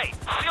 Okay,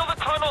 seal the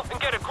tunnel and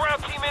get a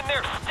ground team in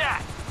there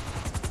stat.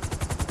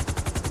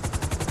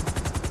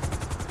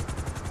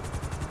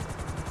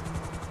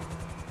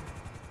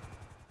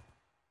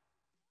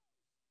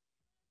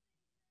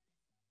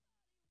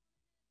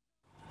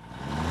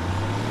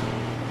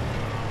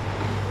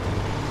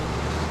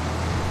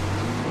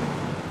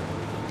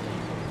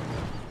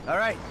 All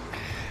right.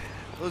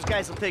 Those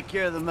guys will take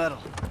care of the metal.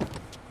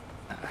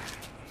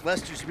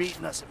 Lester's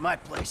meeting us at my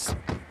place.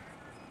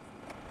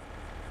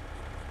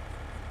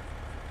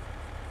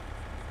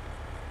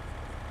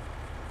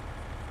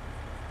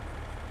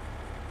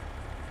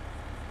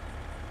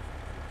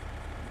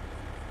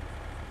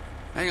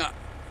 Hang on.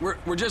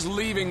 We're just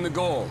leaving the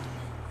gold.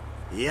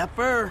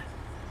 Yepper.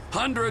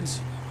 Hundreds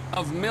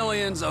of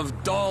millions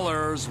of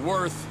dollars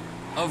worth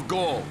of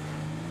gold.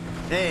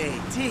 Hey,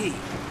 T,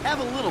 have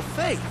a little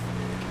faith.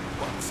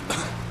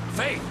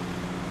 Faith?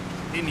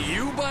 In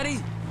you, buddy?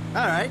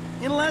 All right,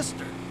 in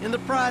Lester, in the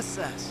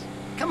process.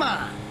 Come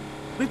on.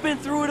 We've been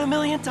through it a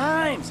million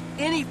times.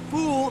 Any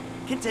fool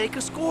can take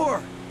a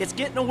score. It's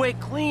getting away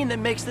clean that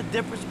makes the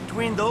difference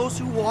between those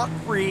who walk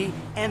free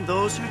and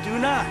those who do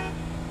not.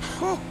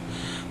 Whew.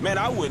 Man,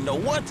 I wouldn't know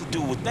what to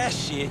do with that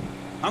shit.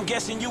 I'm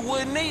guessing you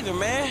wouldn't either,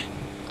 man.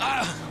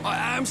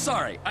 I'm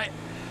sorry.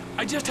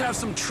 I just have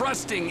some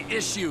trusting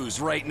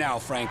issues right now,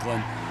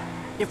 Franklin.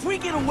 If we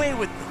get away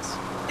with this,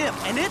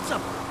 and it's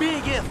a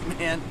big if,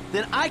 man,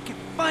 then I can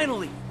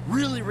finally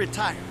really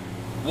retire.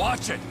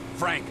 Watch it,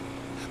 Frank.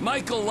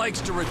 Michael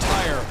likes to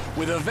retire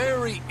with a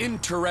very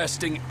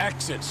interesting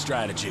exit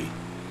strategy.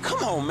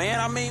 Come on, man.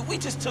 I mean, we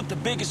just took the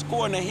biggest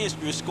score in the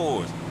history of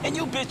scores, and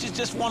you bitches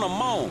just want to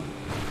moan.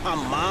 My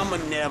mama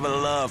never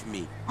loved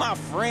me. My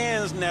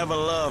friends never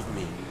loved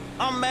me.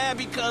 I'm mad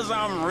because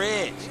I'm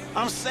rich.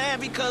 I'm sad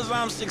because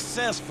I'm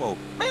successful.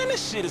 Man,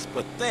 this shit is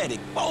pathetic,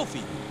 both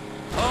of you.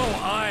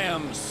 Oh, I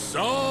am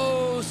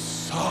so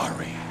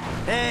sorry.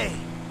 Hey,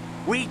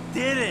 we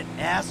did it,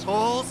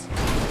 assholes.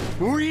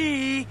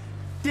 We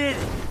did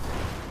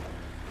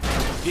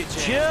it.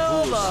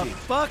 Chill the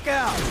fuck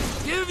out.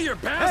 Give your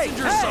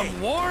passengers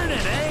some warning,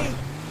 eh?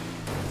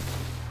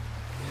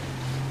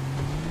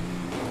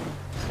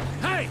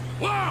 Hey,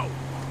 whoa!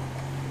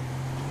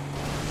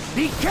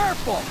 Be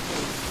careful!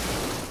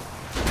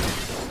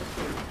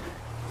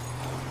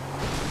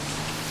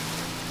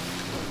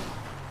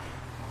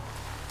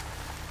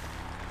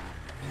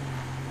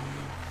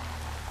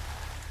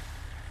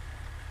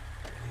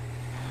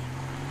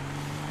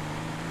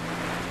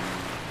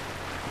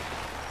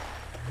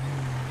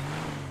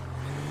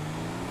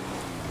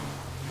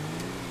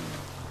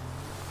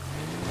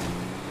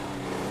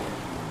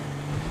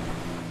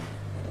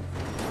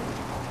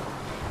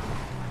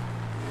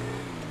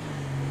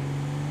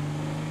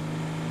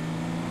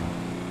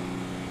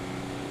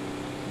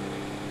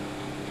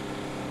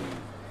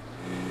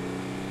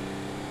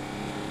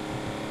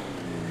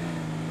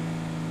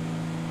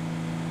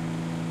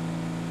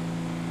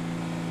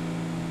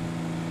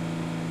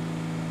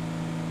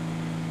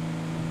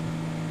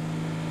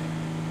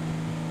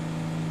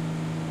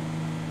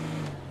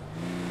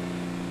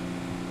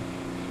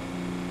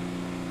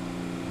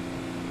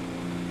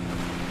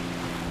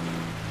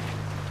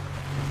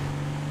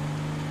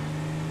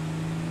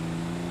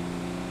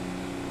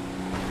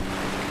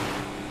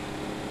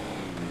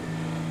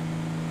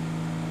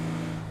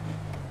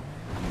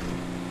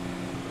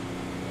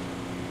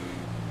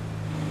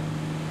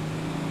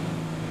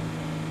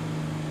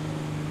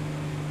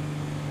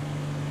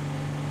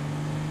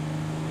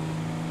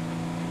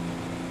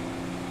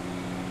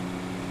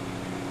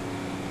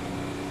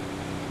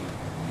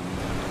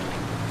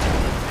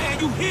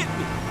 You hit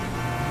me!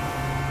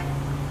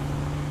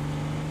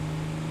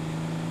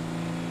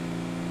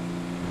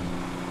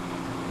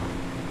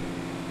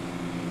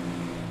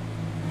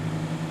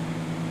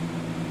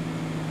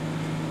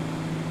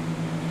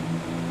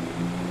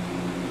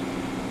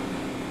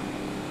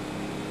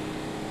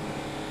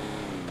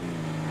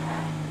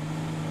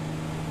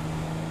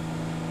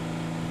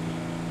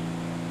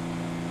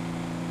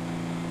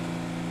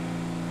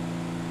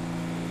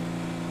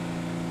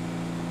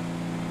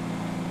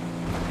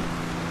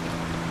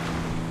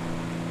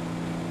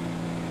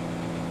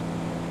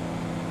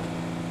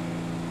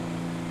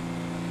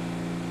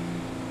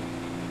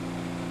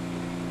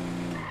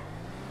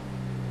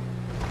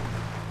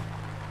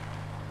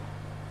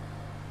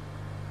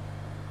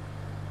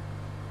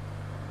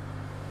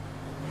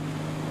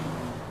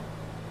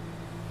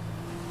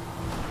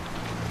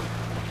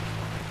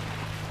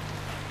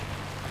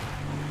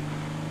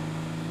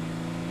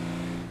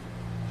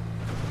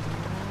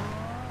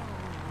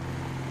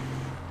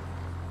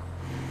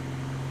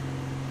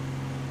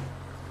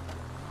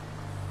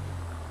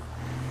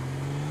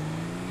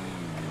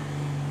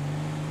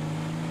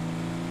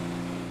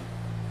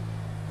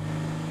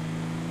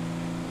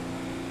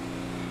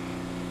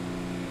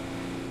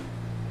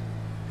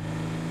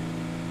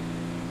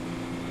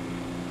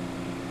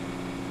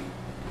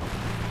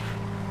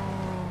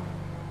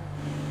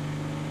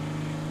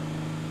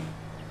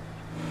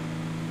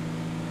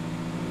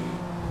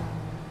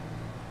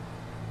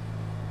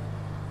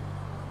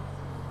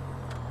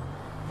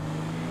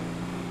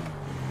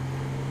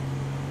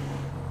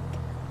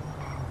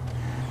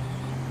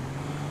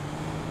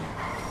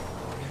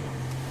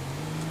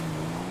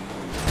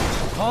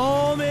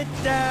 Calm it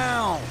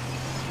down.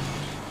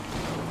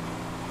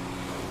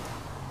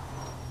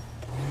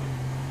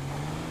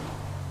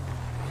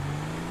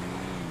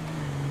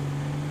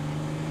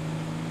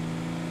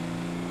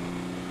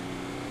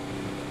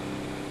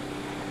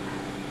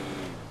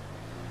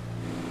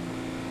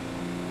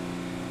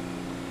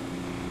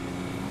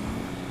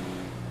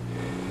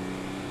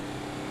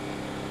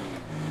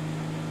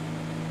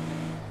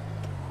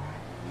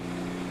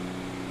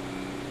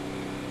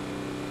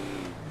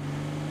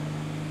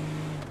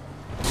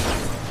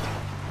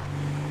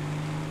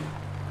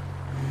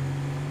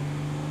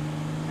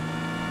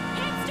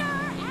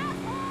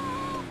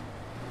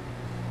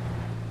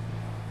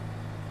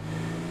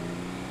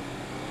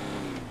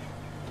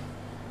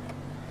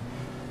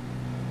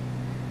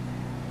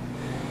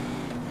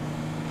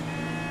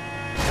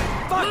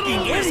 Fucking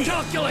Little idiot!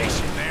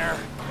 miscalculation there.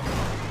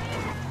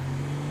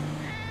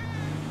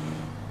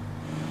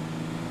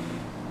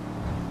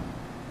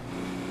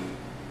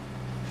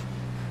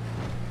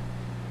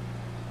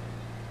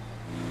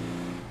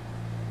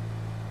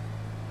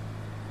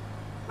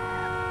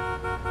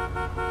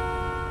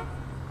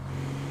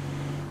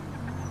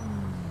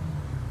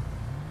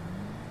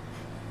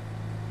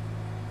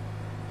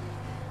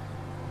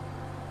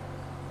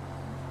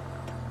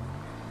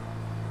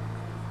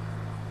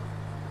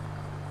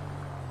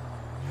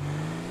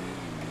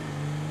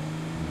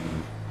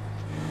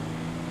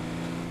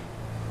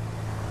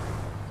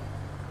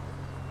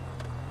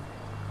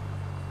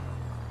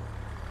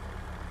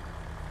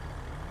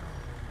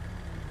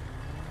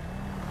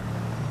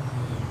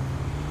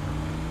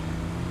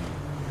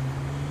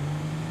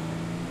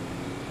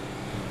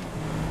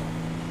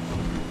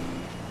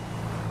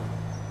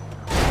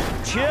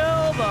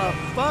 Chill the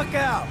fuck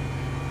out.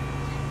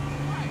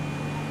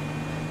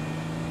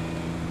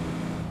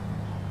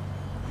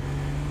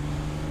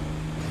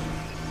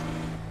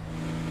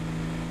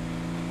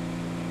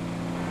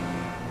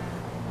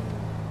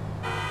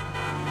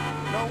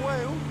 No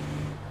way.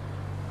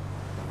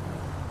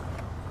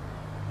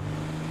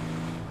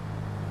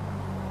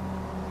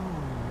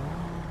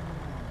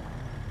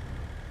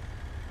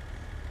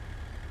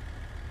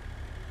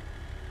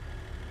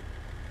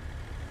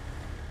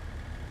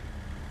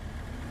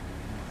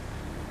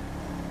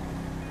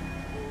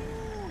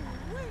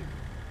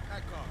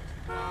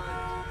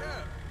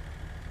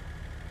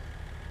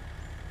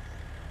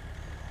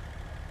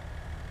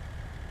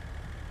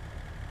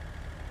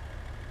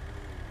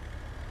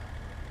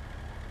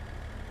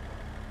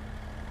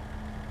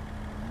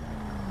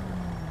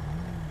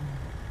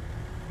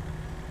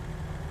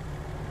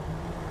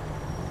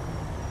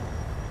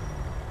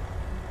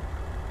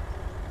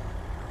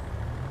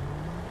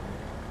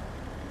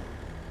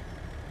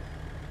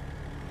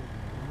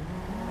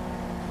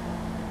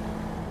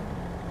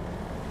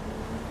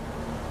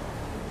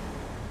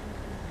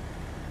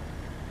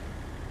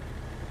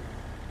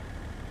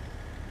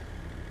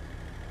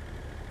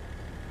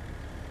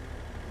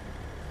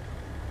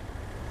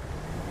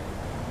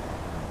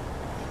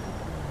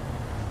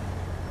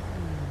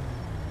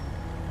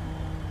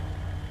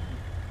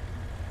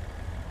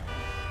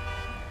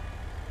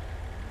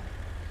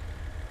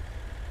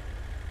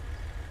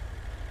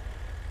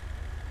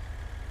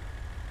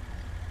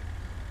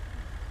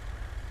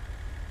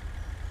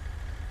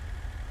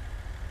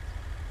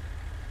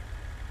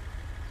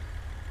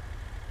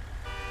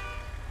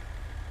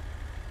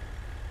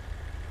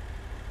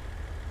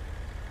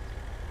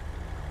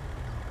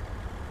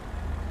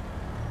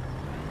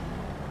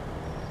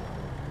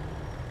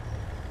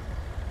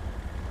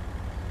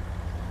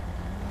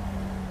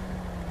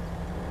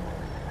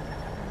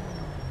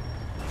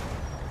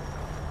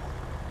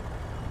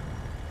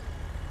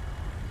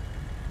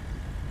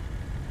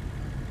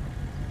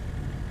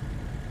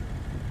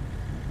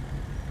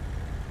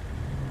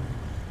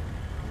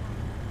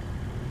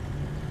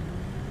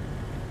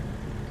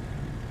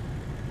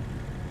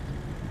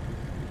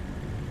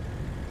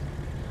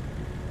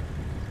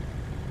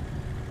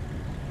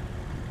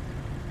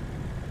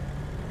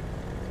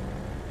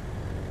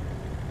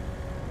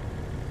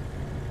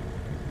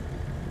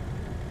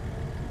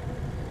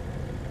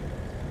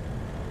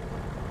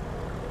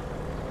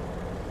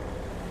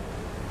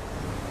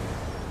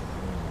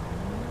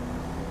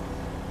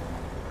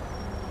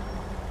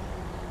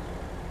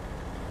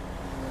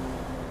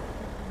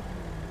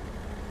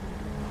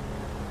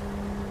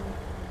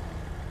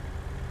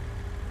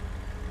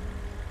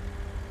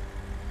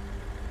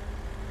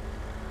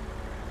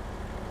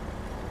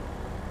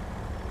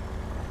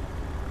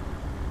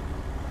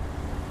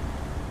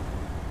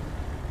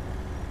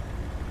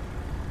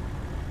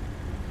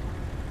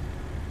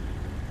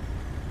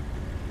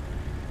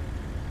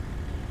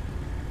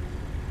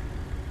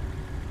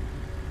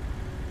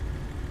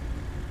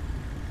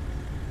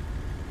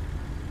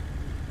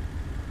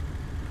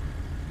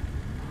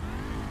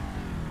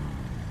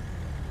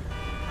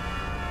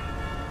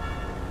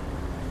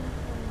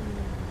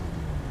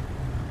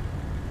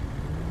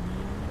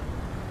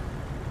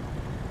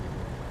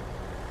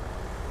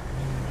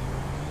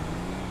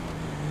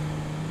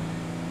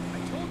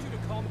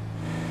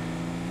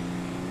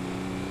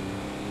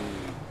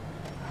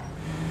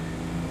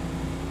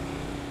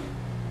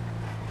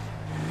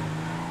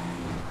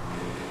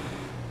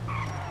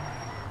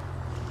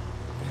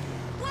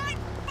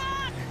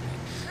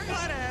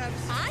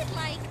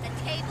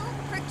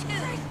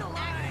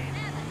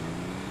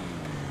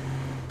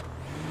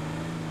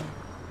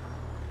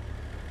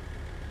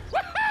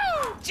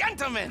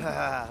 Gentlemen!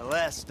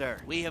 Lester.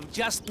 We have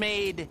just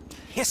made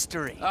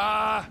history.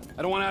 I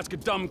don't want to ask a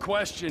dumb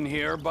question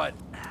here, but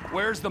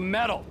where's the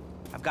metal?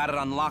 I've got it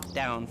on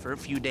lockdown for a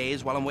few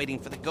days while I'm waiting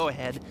for the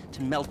go-ahead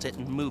to melt it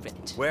and move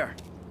it. Where?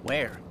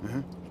 Where?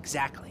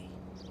 Exactly.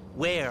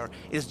 Where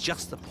is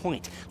just the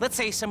point. Let's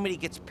say somebody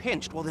gets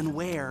pinched, well then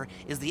where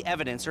is the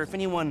evidence? Or if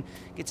anyone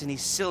gets any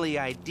silly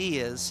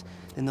ideas,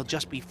 then they'll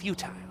just be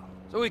futile.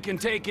 So we can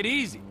take it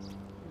easy,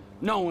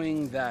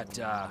 knowing that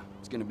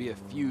it's gonna be a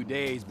few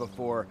days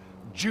before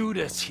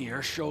Judas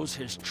here shows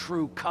his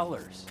true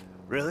colors.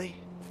 Really?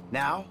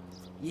 Now?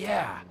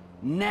 Yeah,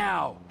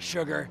 now,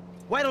 sugar.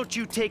 Why don't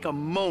you take a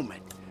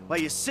moment while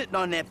you're sitting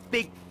on that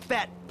big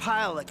fat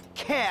pile of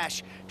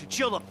cash to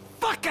chill the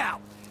fuck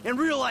out and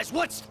realize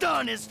what's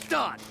done is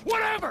done?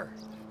 Whatever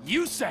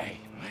you say.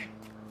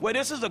 Well,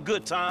 this is a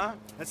good time.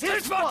 That's This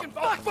his fault.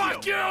 fucking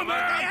fuck you,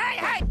 man!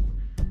 Hey!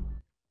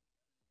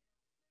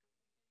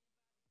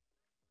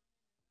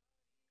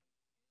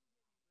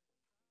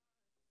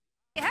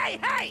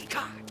 Hey!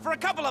 For a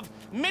couple of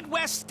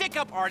Midwest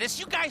stick-up artists,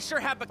 you guys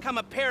sure have become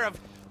a pair of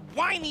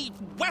whiny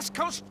West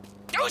Coast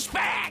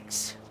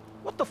douchebags!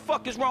 What the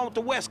fuck is wrong with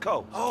the West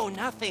Coast? Oh,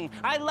 nothing.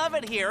 I love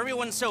it here.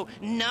 Everyone's so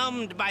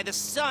numbed by the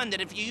sun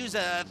that if you use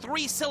a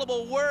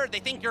 3-syllable word, they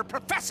think you're a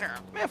professor.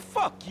 Man,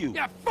 fuck you.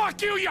 Yeah,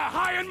 fuck you, you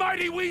high and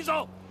mighty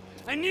weasel!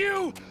 And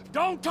you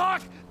don't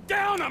talk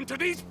down them to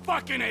these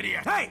fucking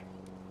idiots! Hey!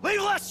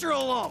 Leave Lester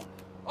alone!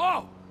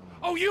 Oh,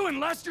 you and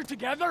Lester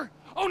together?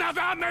 Oh, now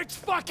that makes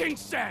fucking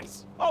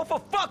sense! Oh,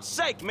 for fuck's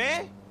sake,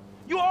 man.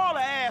 You all are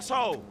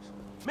assholes.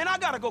 Man, I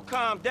gotta go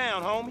calm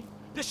down, homie.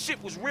 This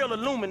shit was real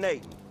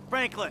illuminating.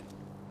 Franklin,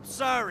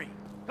 sorry.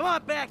 Come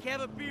on back,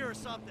 have a beer or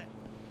something.